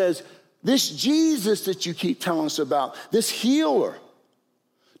he says, this Jesus that you keep telling us about, this healer,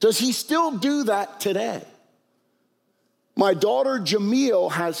 does he still do that today? My daughter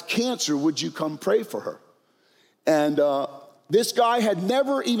Jamil has cancer. Would you come pray for her? And this guy had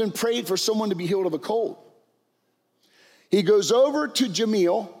never even prayed for someone to be healed of a cold. He goes over to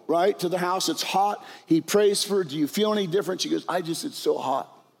Jamil, right, to the house. It's hot. He prays for her. Do you feel any different? She goes, it's so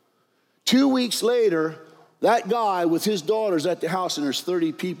hot. 2 weeks later, that guy with his daughters at the house, and there's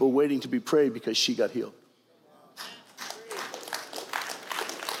 30 people waiting to be prayed because she got healed.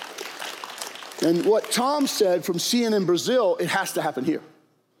 And what Tom said from seeing in Brazil, it has to happen here.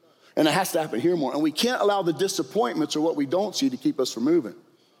 And it has to happen here more. And we can't allow the disappointments or what we don't see to keep us from moving.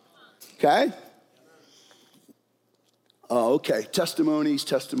 Okay? Oh, okay. Testimonies.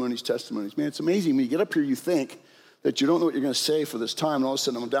 Man, it's amazing. When you get up here, you think that you don't know what you're going to say for this time. And all of a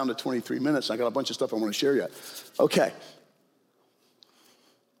sudden, I'm down to 23 minutes. And I got a bunch of stuff I want to share yet. Okay.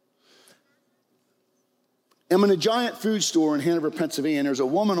 I'm in a giant food store in Hanover, Pennsylvania, and there's a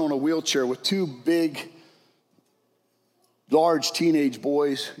woman on a wheelchair with two big, large teenage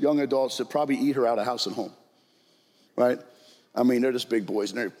boys, young adults that probably eat her out of house and home, right? I mean, they're just big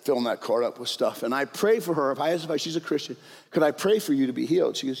boys, and they're filling that cart up with stuff. And I pray for her. If I asked if she's a Christian, could I pray for you to be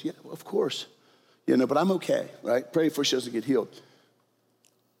healed? She goes, yeah, well, of course. But I'm okay, right? Pray for she doesn't get healed.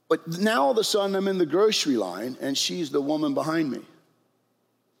 But now all of a sudden, I'm in the grocery line, and she's the woman behind me.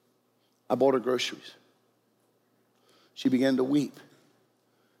 I bought her groceries. She began to weep.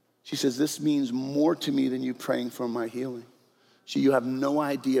 She says, this means more to me than you praying for my healing. You have no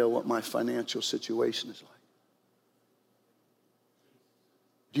idea what my financial situation is like.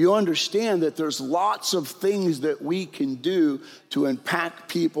 Do you understand that there's lots of things that we can do to impact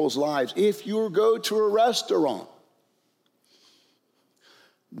people's lives? If you go to a restaurant,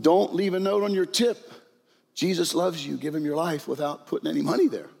 don't leave a note on your tip. Jesus loves you. Give him your life without putting any money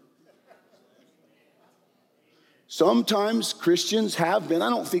there. Sometimes Christians have been, I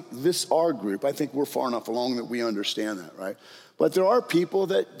don't think our group, I think we're far enough along that we understand that, right? But there are people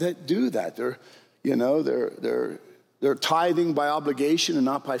that do that. They're tithing by obligation and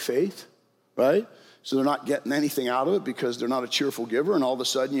not by faith, right? So they're not getting anything out of it because they're not a cheerful giver, and all of a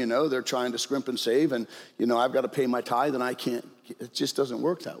sudden, they're trying to scrimp and save, and, I've got to pay my tithe, and I can't. It just doesn't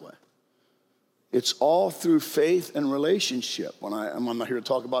work that way. It's all through faith and relationship. I'm not here to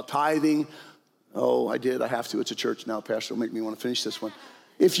talk about tithing. Oh, I have to. It's a church now. Pastor will make me want to finish this one.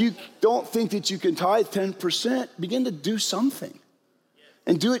 If you don't think that you can tithe 10%, begin to do something.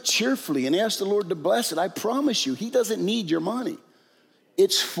 And do it cheerfully and ask the Lord to bless it. I promise you, he doesn't need your money.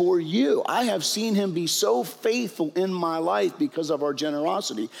 It's for you. I have seen him be so faithful in my life because of our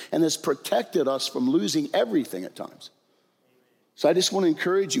generosity and has protected us from losing everything at times. So I just want to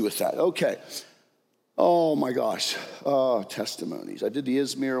encourage you with that. Okay. Oh my gosh, testimonies. I did the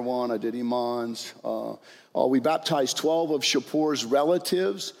Izmir one, I did Iman's. We baptized 12 of Shapur's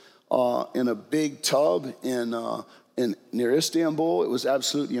relatives in a big tub near Istanbul. It was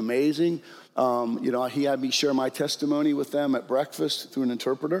absolutely amazing. He had me share my testimony with them at breakfast through an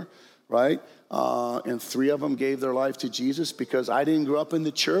interpreter, right? And 3 of them gave their life to Jesus because I didn't grow up in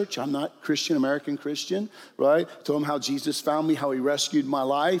the church. I'm not American Christian, right? Told them how Jesus found me, how he rescued my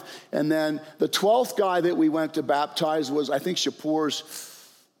life. And then the 12th guy that we went to baptize was, I think, Shapur's,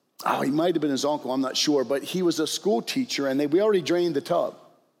 he might have been his uncle, I'm not sure, but he was a school teacher, and we already drained the tub.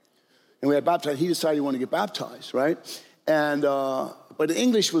 And we had baptized. He decided he wanted to get baptized, right? And but the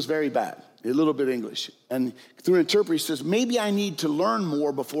English was very bad, a little bit English. And through an interpreter, he says, maybe I need to learn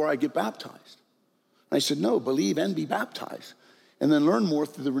more before I get baptized. And I said, no, believe and be baptized. And then learn more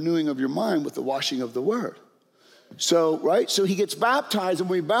through the renewing of your mind with the washing of the word. So, right? So he gets baptized, and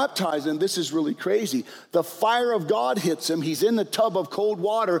when we baptize him, this is really crazy. The fire of God hits him. He's in the tub of cold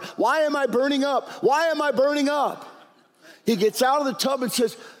water. Why am I burning up? Why am I burning up? He gets out of the tub and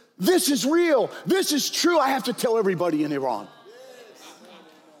says, this is real. This is true. I have to tell everybody in Iran.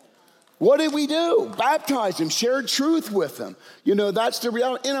 What did we do? Baptize him, share truth with him. That's the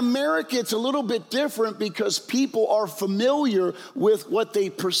reality. In America, it's a little bit different because people are familiar with what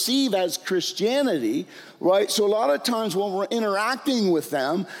they perceive as Christianity, right? So a lot of times when we're interacting with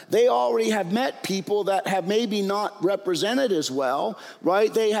them, they already have met people that have maybe not represented as well,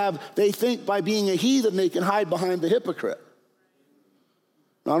 right? They think by being a heathen, they can hide behind the hypocrite.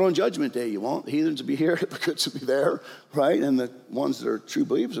 Not on Judgment Day, you won't. The heathens will be here, hypocrites will be there, right? And the ones that are true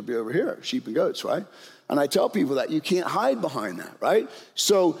believers will be over here, sheep and goats, right? And I tell people that you can't hide behind that, right?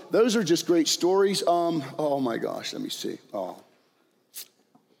 So those are just great stories. Oh my gosh, let me see.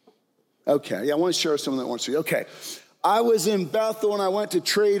 Okay, yeah, I want to share some of that one story. Okay, I was in Bethel and I went to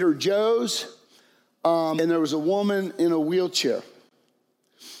Trader Joe's, and there was a woman in a wheelchair.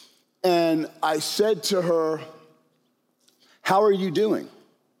 And I said to her, how are you doing?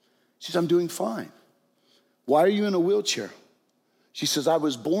 She says, I'm doing fine. Why are you in a wheelchair? She says, I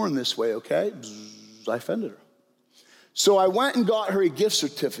was born this way, okay? I offended her. So I went and got her a gift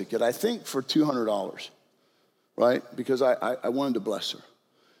certificate, I think for $200, right? Because I wanted to bless her.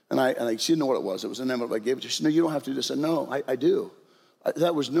 And she didn't know what it was. It was an envelope I gave it to her. She said, no, you don't have to do this. I said, no, I do.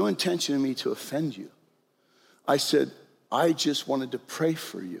 That was no intention in me to offend you. I said, I just wanted to pray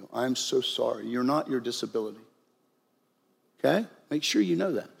for you. I'm so sorry. You're not your disability. Okay? Make sure you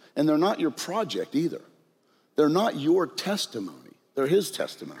know that. And they're not your project either. They're not your testimony. They're his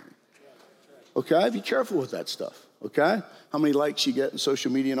testimony. Okay? Be careful with that stuff. Okay? How many likes you get in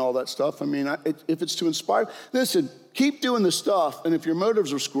social media and all that stuff. I mean, if it's to inspire, listen, keep doing the stuff. And if your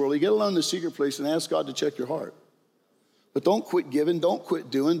motives are squirrely, get alone in the secret place and ask God to check your heart. But don't quit giving. Don't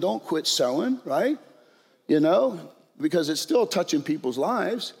quit doing. Don't quit sowing, right? You know, because it's still touching people's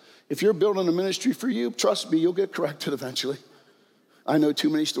lives. If you're building a ministry for you, trust me, you'll get corrected eventually. I know too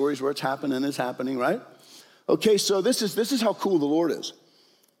many stories where it's happened and it's happening, right? Okay, so this is how cool the Lord is.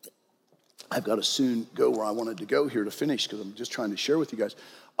 I've got to soon go where I wanted to go here to finish because I'm just trying to share with you guys.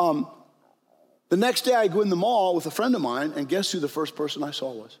 The next day I go in the mall with a friend of mine, and guess who the first person I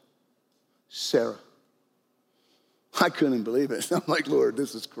saw was? Sarah. I couldn't believe it. I'm like, Lord,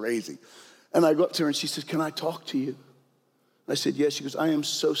 this is crazy. And I go up to her and she says, can I talk to you? I said, yes. She goes, I am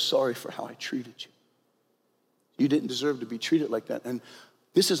so sorry for how I treated you. You didn't deserve to be treated like that. And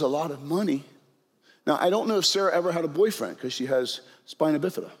this is a lot of money. Now, I don't know if Sarah ever had a boyfriend because she has spina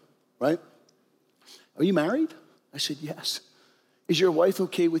bifida, right? Are you married? I said, yes. Is your wife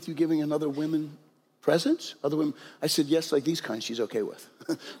okay with you giving another woman presents? Other women? I said, yes, like these kinds she's okay with.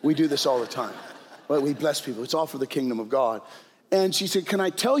 We do this all the time. But we bless people. It's all for the kingdom of God. And she said, can I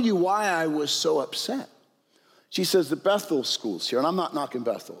tell you why I was so upset? She says, the Bethel school's here, and I'm not knocking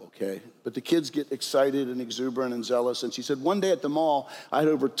Bethel, okay? But the kids get excited and exuberant and zealous. And she said, one day at the mall, I had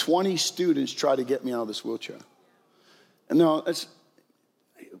over 20 students try to get me out of this wheelchair. And now,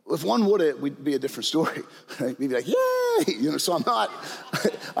 if one would, it would be a different story, right? We'd be like, yay! You know, so I'm not,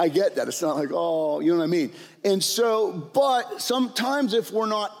 I get that. It's not like, oh, you know what I mean? And so, but sometimes if we're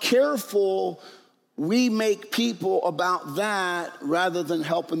not careful, we make people about that rather than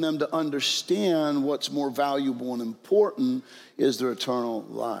helping them to understand what's more valuable and important is their eternal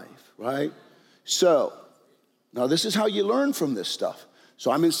life, right? So, now this is how you learn from this stuff.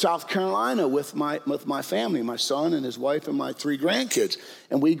 So I'm in South Carolina with my family, my son and his wife and my 3 grandkids.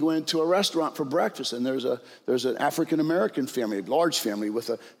 And we go into a restaurant for breakfast, and there's an African-American family, a large family, with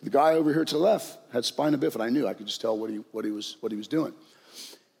the guy over here to the left had spina bifida. I knew, I could just tell what he was doing.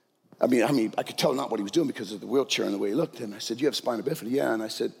 I mean, I could tell not what he was doing because of the wheelchair and the way he looked. And I said, you have spina bifida? Yeah. And I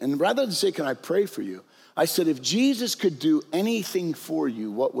said, and rather than say, can I pray for you? I said, if Jesus could do anything for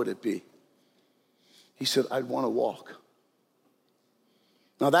you, what would it be? He said, I'd want to walk.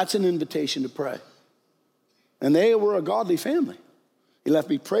 Now that's an invitation to pray. And they were a godly family. He left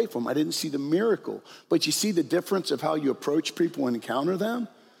me pray for them. I didn't see the miracle. But you see the difference of how you approach people and encounter them?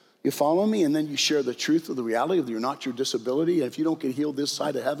 You follow me? And then you share the truth of the reality of you're not your disability. And if you don't get healed this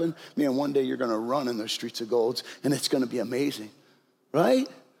side of heaven, man, one day you're going to run in the streets of gold and it's going to be amazing, right?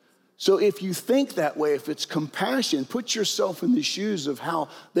 So if you think that way, if it's compassion, put yourself in the shoes of how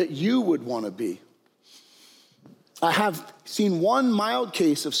that you would want to be. I have seen one mild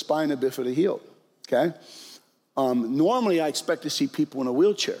case of spina bifida healed, okay? Normally I expect to see people in a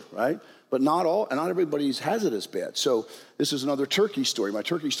wheelchair, right? But not everybody has it as bad. So this is another turkey story. My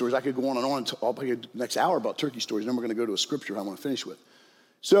turkey stories, I could go on and on until the next hour about turkey stories. Then we're going to go to a scripture I want to finish with.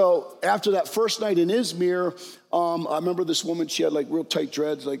 So after that first night in Izmir, I remember this woman, she had like real tight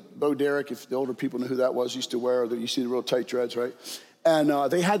dreads, like Bo Derek, if the older people know who that was, used to wear, you see the real tight dreads, right? And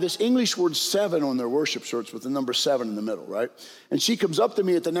they had this English word 7 on their worship shirts with the number 7 in the middle, right? And she comes up to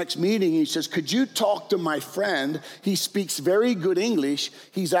me at the next meeting and he says, could you talk to my friend? He speaks very good English.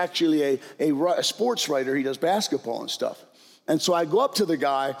 He's actually a sports writer. He does basketball and stuff. And so I go up to the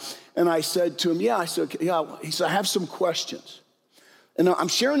guy and I said to him, he said, I have some questions. And I'm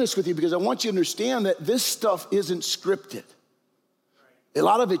sharing this with you because I want you to understand that this stuff isn't scripted. A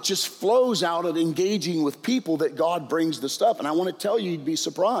lot of it just flows out of engaging with people that God brings the stuff. And I want to tell you, you'd be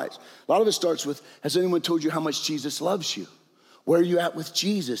surprised. A lot of it starts with, has anyone told you how much Jesus loves you? Where are you at with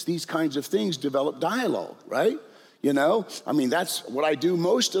Jesus? These kinds of things develop dialogue, right? You know, I mean, that's what I do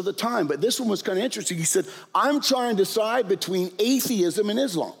most of the time. But this one was kind of interesting. He said, I'm trying to decide between atheism and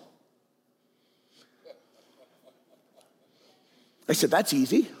Islam. I said, that's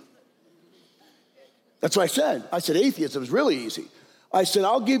easy. That's what I said. I said, atheism is really easy. I said,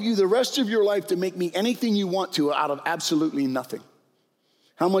 I'll give you the rest of your life to make me anything you want to out of absolutely nothing.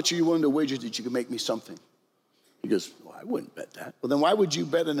 How much are you willing to wager that you can make me something? He goes, well, I wouldn't bet that. Well, then why would you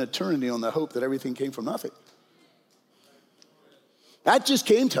bet an eternity on the hope that everything came from nothing? That just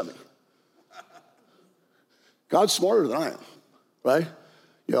came to me. God's smarter than I am, right?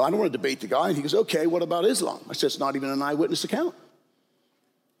 You know, I don't want to debate the guy. And he goes, okay, what about Islam? I said, it's not even an eyewitness account.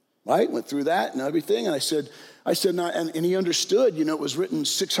 right? Went through that and everything. And I said, and he understood, it was written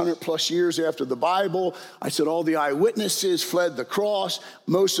 600 plus years after the Bible. I said, all the eyewitnesses fled the cross.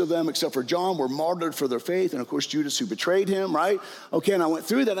 Most of them, except for John, were martyred for their faith. And of course, Judas, who betrayed him, right? Okay, and I went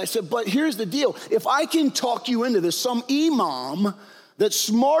through that. I said, but here's the deal. If I can talk you into this, some imam that's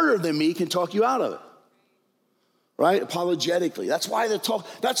smarter than me can talk you out of it. Right? Apologetically. That's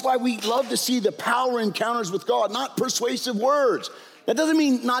why we love to see the power encounters with God, not persuasive words. That doesn't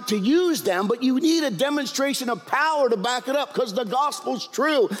mean not to use them, but you need a demonstration of power to back it up because the gospel's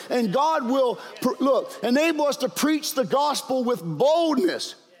true. And God will, enable us to preach the gospel with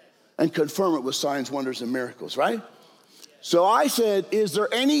boldness and confirm it with signs, wonders, and miracles, right? So I said, is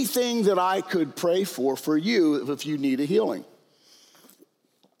there anything that I could pray for you if you need a healing?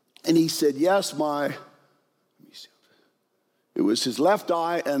 And he said, yes, it was his left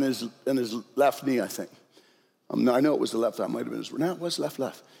eye and his left knee, I think. I know it was the left eye. It might have been his, no, it was left.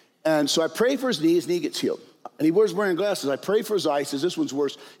 And so I prayed for his knee gets healed. And he was wearing glasses. I prayed for his eye. He says, this one's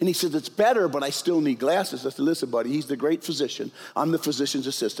worse. And he says, it's better, but I still need glasses. I said, listen, buddy, he's the great physician. I'm the physician's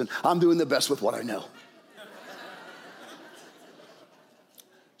assistant. I'm doing the best with what I know.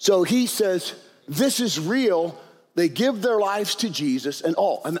 So he says, this is real. They give their lives to Jesus and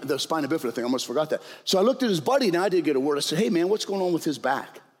the spina bifida thing, I almost forgot that. So I looked at his buddy and I did get a word. I said, hey man, what's going on with his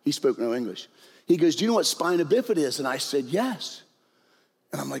back? He spoke no English. He goes, do you know what spina bifida is? And I said, yes.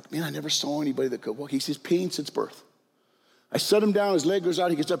 And I'm like, man, I never saw anybody that could walk. He says, pain since birth. I set him down, his leg goes out,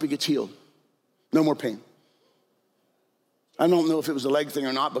 he gets up, he gets healed. No more pain. I don't know if it was a leg thing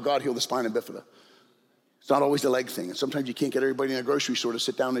or not, but God healed the spina bifida. It's not always the leg thing. And sometimes you can't get everybody in a grocery store to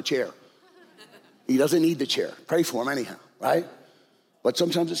sit down in a chair. He doesn't need the chair. Pray for him anyhow, right? But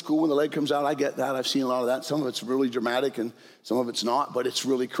sometimes it's cool when the leg comes out. I get that. I've seen a lot of that. Some of it's really dramatic and some of it's not, but it's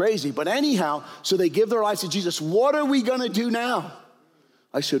really crazy. But anyhow, so they give their lives to Jesus. What are we going to do now?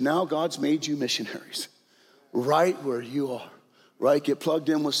 I said, now God's made you missionaries right where you are, right? Get plugged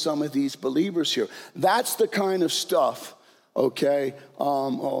in with some of these believers here. That's the kind of stuff, okay?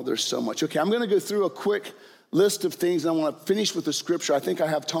 There's so much. Okay, I'm going to go through a quick list of things. And I want to finish with the scripture. I think I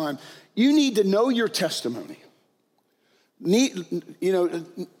have time. You need to know your testimony.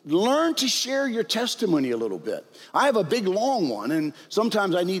 Learn to share your testimony a little bit. I have a big, long one, and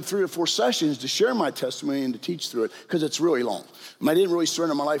sometimes I need 3 or 4 sessions to share my testimony and to teach through it because it's really long. I didn't really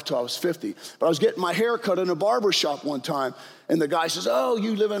surrender my life till I was 50, but I was getting my hair cut in a barber shop one time, and the guy says, oh,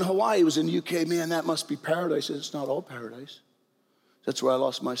 you live in Hawaii. He was in the UK. Man, that must be paradise. I said, it's not all paradise. That's where I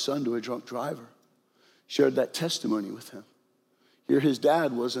lost my son to a drunk driver. Shared that testimony with him. Here, his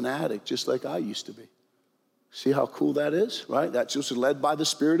dad was an addict, just like I used to be. See how cool that is, right? That's just led by the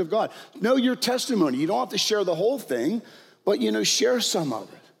Spirit of God. Know your testimony. You don't have to share the whole thing, but, share some of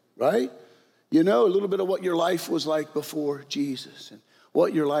it, right? A little bit of what your life was like before Jesus and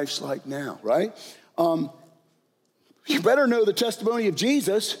what your life's like now, right? You better know the testimony of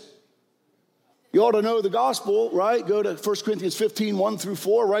Jesus. You ought to know the gospel, right? Go to 1 Corinthians 15,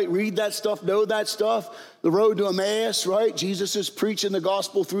 1-4, right? Read that stuff, know that stuff. The road to Emmaus, right? Jesus is preaching the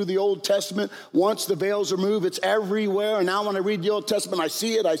gospel through the Old Testament. Once the veils are moved, it's everywhere. And now when I read the Old Testament, I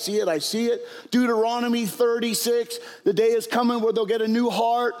see it. Deuteronomy 36, the day is coming where they'll get a new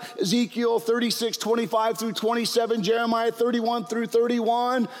heart. Ezekiel 36, 25-27, Jeremiah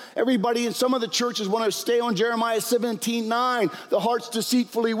 31-31. Everybody in some of the churches want to stay on Jeremiah 17:9. The heart's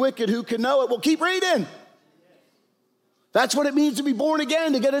deceitfully wicked, who can know it? Well, keep reading. That's what it means to be born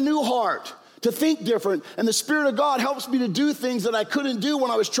again, to get a new heart, to think different. And the Spirit of God helps me to do things that I couldn't do when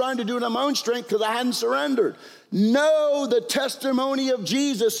I was trying to do it on my own strength because I hadn't surrendered. Know the testimony of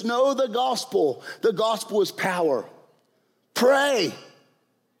Jesus. Know the gospel. The gospel is power. Pray.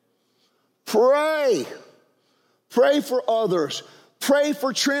 Pray. Pray for others. Pray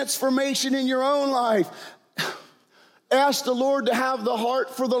for transformation in your own life. Ask the Lord to have the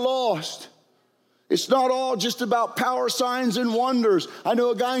heart for the lost. It's not all just about power, signs, and wonders. I know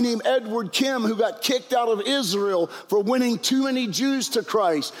a guy named Edward Kim who got kicked out of Israel for winning too many Jews to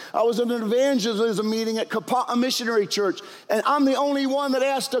Christ. I was at an evangelism meeting at Kapaa Missionary Church, and I'm the only one that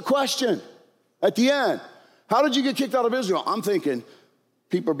asked a question at the end. How did you get kicked out of Israel? I'm thinking,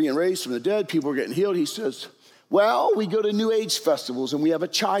 people are being raised from the dead, people are getting healed. He says, well, we go to New Age festivals, and we have a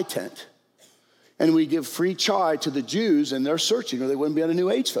chai tent. And we give free chai to the Jews, and they're searching, or they wouldn't be at a New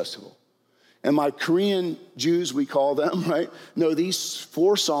Age festival. And my Korean Jews, we call them, right, know these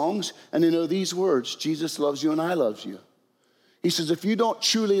 4 songs, and they know these words: Jesus loves you and I love you. He says, if you don't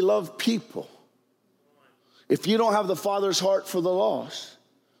truly love people, if you don't have the Father's heart for the lost,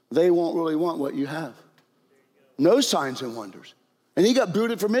 they won't really want what you have. No signs and wonders. And he got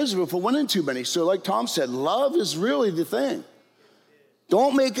booted from Israel for winning too many. So like Tom said, love is really the thing.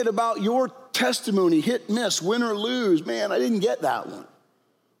 Don't make it about your testimony, hit, miss, win or lose. Man, I didn't get that one.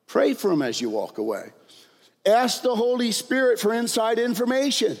 Pray for them as you walk away. Ask the Holy Spirit for inside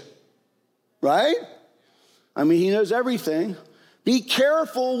information, right? I mean, he knows everything. Be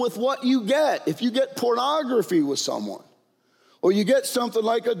careful with what you get. If you get pornography with someone, or you get something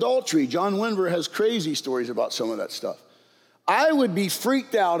like adultery, John Winver has crazy stories about some of that stuff. I would be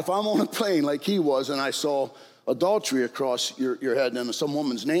freaked out if I'm on a plane like he was and I saw adultery across your head and some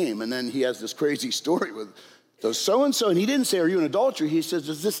woman's name, and then he has this crazy story with so-and-so, and he didn't say, are you an adulterer? He says,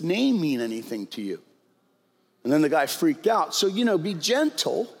 does this name mean anything to you? And then the guy freaked out. So, be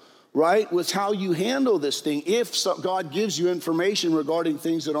gentle, right, with how you handle this thing if God gives you information regarding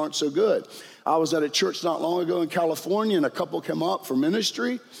things that aren't so good. I was at a church not long ago in California, and a couple came up for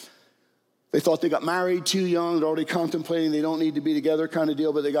ministry. They thought they got married too young. They're already contemplating they don't need to be together kind of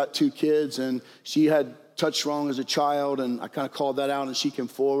deal, but they got 2 kids, and she had touched wrong as a child, and I kind of called that out, and she came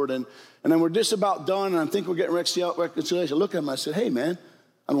forward, and then we're just about done, and I think we're getting reconciliation. I looked at him, I said, hey, man,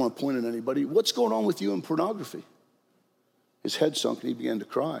 I don't want to point at anybody. What's going on with you in pornography? His head sunk, and he began to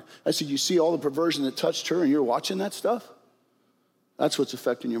cry. I said, you see all the perversion that touched her, and you're watching that stuff? That's what's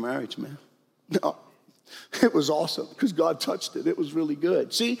affecting your marriage, man. No, it was awesome, because God touched it. It was really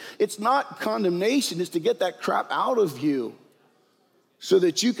good. See, it's not condemnation. It's to get that crap out of you so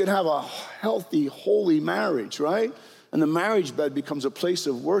that you can have a healthy, holy marriage, right? And the marriage bed becomes a place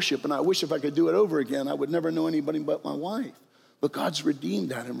of worship. And I wish if I could do it over again, I would never know anybody but my wife. But God's redeemed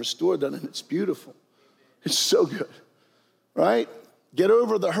that and restored that, and it's beautiful. It's so good, right? Get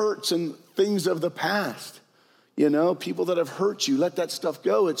over the hurts and things of the past. People that have hurt you, let that stuff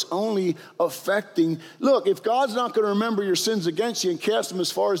go. It's only affecting. Look, if God's not going to remember your sins against you and cast them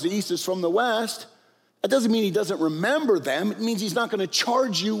as far as the east is from the west, that doesn't mean he doesn't remember them. It means he's not going to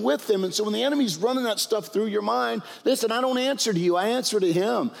charge you with them. And so when the enemy's running that stuff through your mind, listen, I don't answer to you. I answer to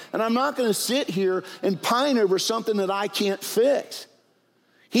him. And I'm not going to sit here and pine over something that I can't fix.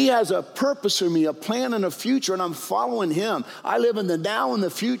 He has a purpose for me, a plan and a future, and I'm following him. I live in the now and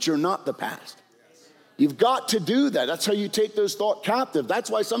the future, not the past. You've got to do that. That's how you take those thoughts captive. That's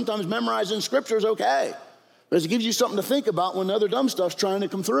why sometimes memorizing scripture is okay, because it gives you something to think about when the other dumb stuff's trying to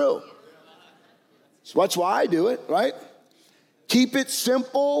come through. So that's why I do it, right? Keep it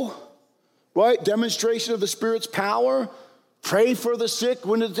simple, right? Demonstration of the Spirit's power. Pray for the sick,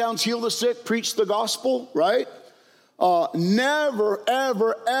 go into the towns, heal the sick, preach the gospel, right? Never,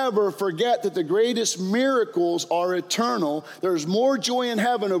 ever, ever forget that the greatest miracles are eternal. There's more joy in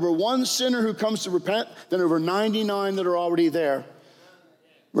heaven over one sinner who comes to repent than over 99 that are already there.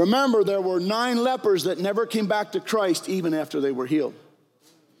 Remember, there were 9 lepers that never came back to Christ even after they were healed.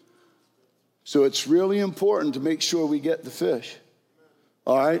 So it's really important to make sure we get the fish.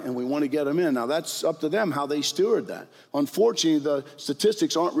 All right, and we want to get them in. Now, that's up to them how they steward that. Unfortunately, the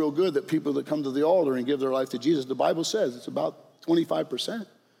statistics aren't real good that people that come to the altar and give their life to Jesus, the Bible says it's about 25%.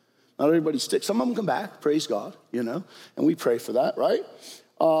 Not everybody sticks. Some of them come back, praise God, and we pray for that, right?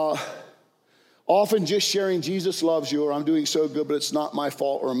 Often just sharing Jesus loves you, or I'm doing so good, but it's not my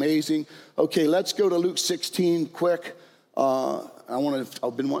fault, or amazing. Okay, let's go to Luke 16 quick.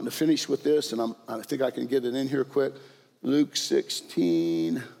 I've been wanting to finish with this, and I think I can get it in here quick. Luke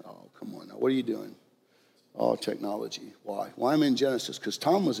 16. Oh, come on now. What are you doing? Oh, technology. Why? Well, I'm in Genesis because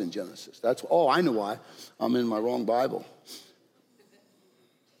Tom was in Genesis. I know why. I'm in my wrong Bible.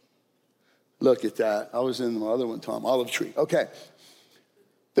 Look at that. I was in my other one, Tom. Olive tree. Okay.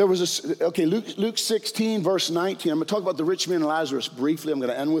 Luke 16, verse 19. I'm going to talk about the rich man and Lazarus briefly. I'm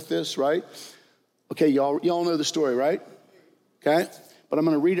going to end with this, right? Okay, y'all know the story, right? Okay. But I'm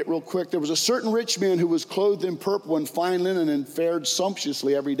going to read it real quick. There was a certain rich man who was clothed in purple and fine linen and fared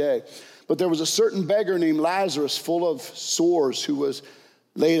sumptuously every day. But there was a certain beggar named Lazarus, full of sores, who was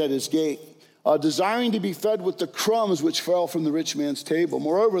laid at his gate, desiring to be fed with the crumbs which fell from the rich man's table.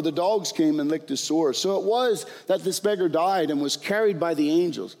 Moreover, the dogs came and licked his sores. So it was that this beggar died and was carried by the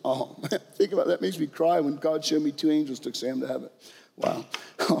angels. Oh, man, think about that. Makes me cry when God showed me 2 angels took Sam to heaven. Wow.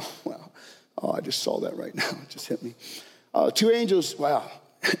 Oh, wow. Oh, I just saw that right now. It just hit me. 2 angels, wow,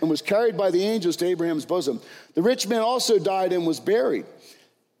 and was carried by the angels to Abraham's bosom. The rich man also died and was buried.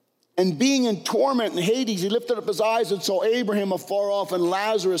 And being in torment in Hades, he lifted up his eyes and saw Abraham afar off and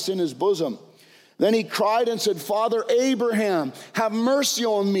Lazarus in his bosom. Then he cried and said, Father Abraham, have mercy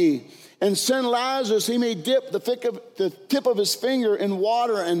on me, and send Lazarus, he may dip the tip of his finger in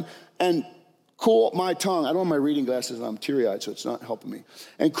water and cool my tongue. I don't have my reading glasses and I'm teary-eyed, so it's not helping me.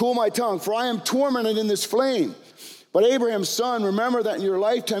 And cool my tongue, for I am tormented in this flame. But Abraham's son, remember that in your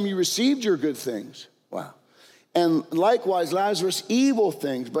lifetime you received your good things. Wow. And likewise, Lazarus, evil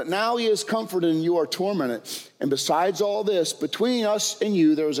things. But now he is comforted and you are tormented. And besides all this, between us and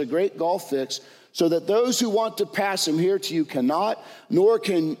you, there is a great gulf fixed, so that those who want to pass from here to you cannot, nor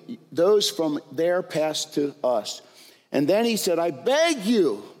can those from there pass to us. And then he said, I beg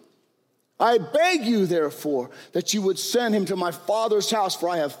you, therefore, that you would send him to my father's house, for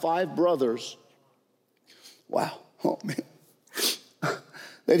I have 5 brothers. Wow. Oh, man.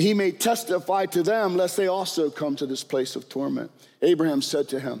 That he may testify to them, lest they also come to this place of torment. Abraham said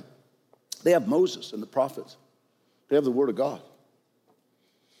to him, they have Moses and the prophets. They have the word of God.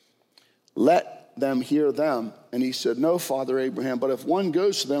 Let them hear them. And he said, no, Father Abraham, but if one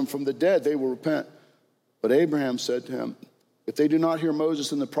goes to them from the dead, they will repent. But Abraham said to him, if they do not hear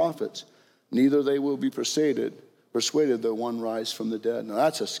Moses and the prophets, neither they will be persuaded though one rise from the dead. Now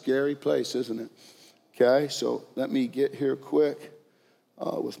that's a scary place, isn't it? Okay, so let me get here quick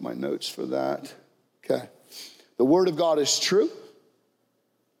with my notes for that. Okay, the word of God is true.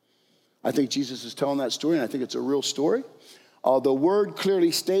 I think Jesus is telling that story, and I think it's a real story. The word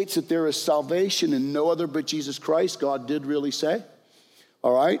clearly states that there is salvation in no other but Jesus Christ. God did really say.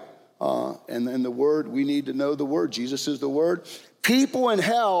 All right, and then the word, we need to know the word. Jesus is the word. People in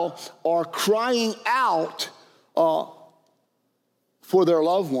hell are crying out for their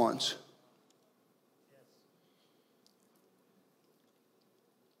loved ones.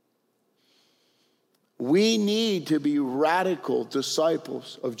 We need to be radical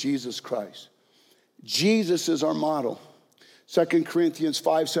disciples of Jesus Christ. Jesus is our model. 2 Corinthians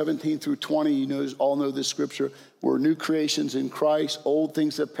 5:17 through 20, you all know this scripture. We're new creations in Christ. Old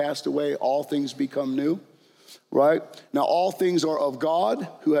things have passed away. All things become new. Right? Now, all things are of God,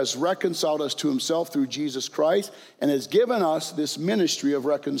 who has reconciled us to himself through Jesus Christ and has given us this ministry of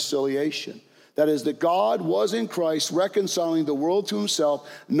reconciliation. That is, that God was in Christ reconciling the world to himself,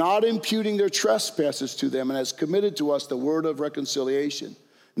 not imputing their trespasses to them, and has committed to us the word of reconciliation.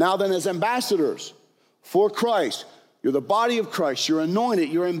 Now then, as ambassadors for Christ, you're the body of Christ, you're anointed,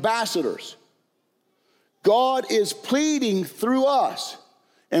 you're ambassadors. God is pleading through us,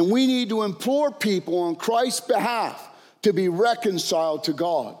 and we need to implore people on Christ's behalf to be reconciled to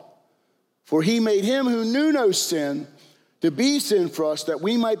God. For he made him who knew no sin to be sin for us, that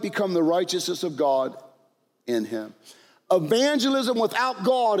we might become the righteousness of God in him. Evangelism without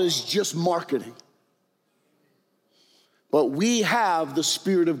God is just marketing. But we have the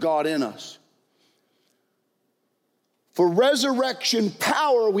Spirit of God in us. For resurrection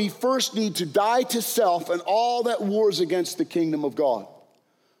power, we first need to die to self and all that wars against the kingdom of God.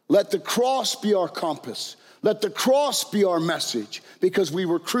 Let the cross be our compass. Let the cross be our message, because we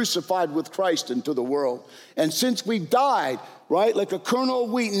were crucified with Christ into the world. And since we died, right, like a kernel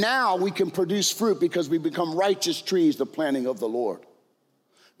of wheat, now we can produce fruit because we become righteous trees, the planting of the Lord.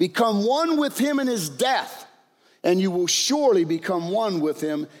 Become one with him in his death, and you will surely become one with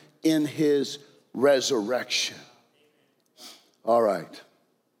him in his resurrection. All right.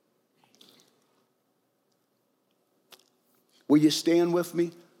 Will you stand with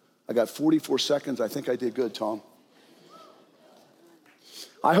me? I got 44 seconds. I think I did good, Tom.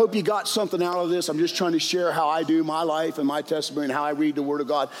 I hope you got something out of this. I'm just trying to share how I do my life and my testimony and how I read the Word of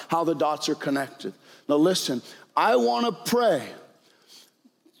God, how the dots are connected. Now listen, I want to pray.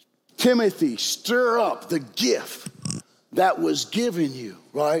 Timothy, stir up the gift that was given you,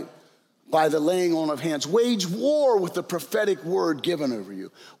 right? By the laying on of hands. Wage war with the prophetic word given over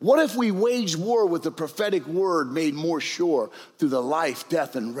you. What if we wage war with the prophetic word made more sure through the life,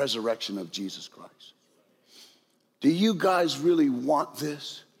 death, and resurrection of Jesus Christ? Do you guys really want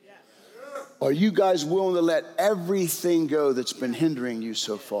this? Are you guys willing to let everything go that's been hindering you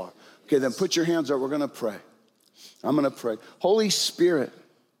so far? Okay, then put your hands up. We're going to pray. I'm going to pray. Holy Spirit,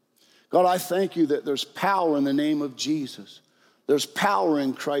 God, I thank you that there's power in the name of Jesus. There's power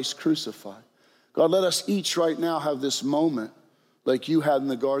in Christ crucified. God, let us each right now have this moment like you had in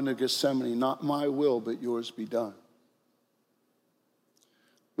the Garden of Gethsemane. Not my will, but yours be done.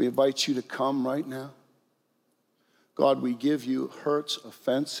 We invite you to come right now. God, we give you hurts,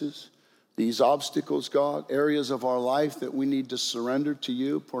 offenses, these obstacles, God, areas of our life that we need to surrender to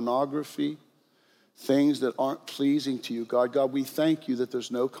you, pornography, things that aren't pleasing to you. God, we thank you that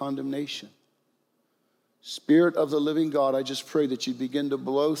there's no condemnation. Spirit of the living God, I just pray that you begin to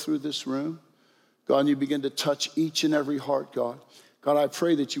blow through this room. God, and you begin to touch each and every heart, God. God, I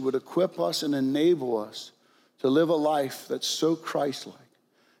pray that you would equip us and enable us to live a life that's so Christ-like,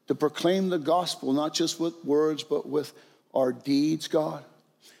 to proclaim the gospel, not just with words, but with our deeds, God,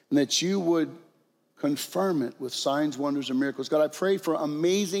 and that you would confirm it with signs, wonders, and miracles. God, I pray for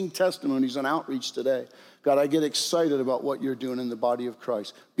amazing testimonies and outreach today. God, I get excited about what you're doing in the body of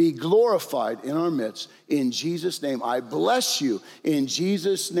Christ. Be glorified in our midst. In Jesus' name, I bless you. In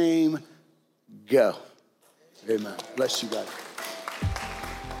Jesus' name, go. Amen. Bless you, guys.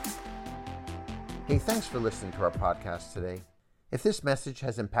 Hey, thanks for listening to our podcast today. If this message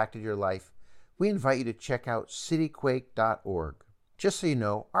has impacted your life, we invite you to check out cityquake.org. Just so you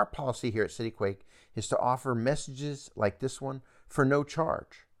know, our policy here at CityQuake is to offer messages like this one for no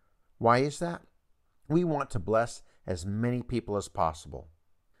charge. Why is that? We want to bless as many people as possible.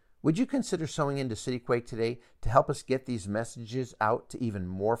 Would you consider sowing into CityQuake today to help us get these messages out to even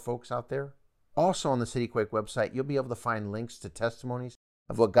more folks out there? Also on the CityQuake website, you'll be able to find links to testimonies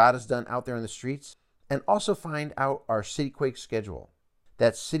of what God has done out there in the streets, and also find out our CityQuake schedule.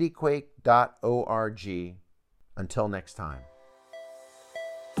 That's cityquake.org. Until next time.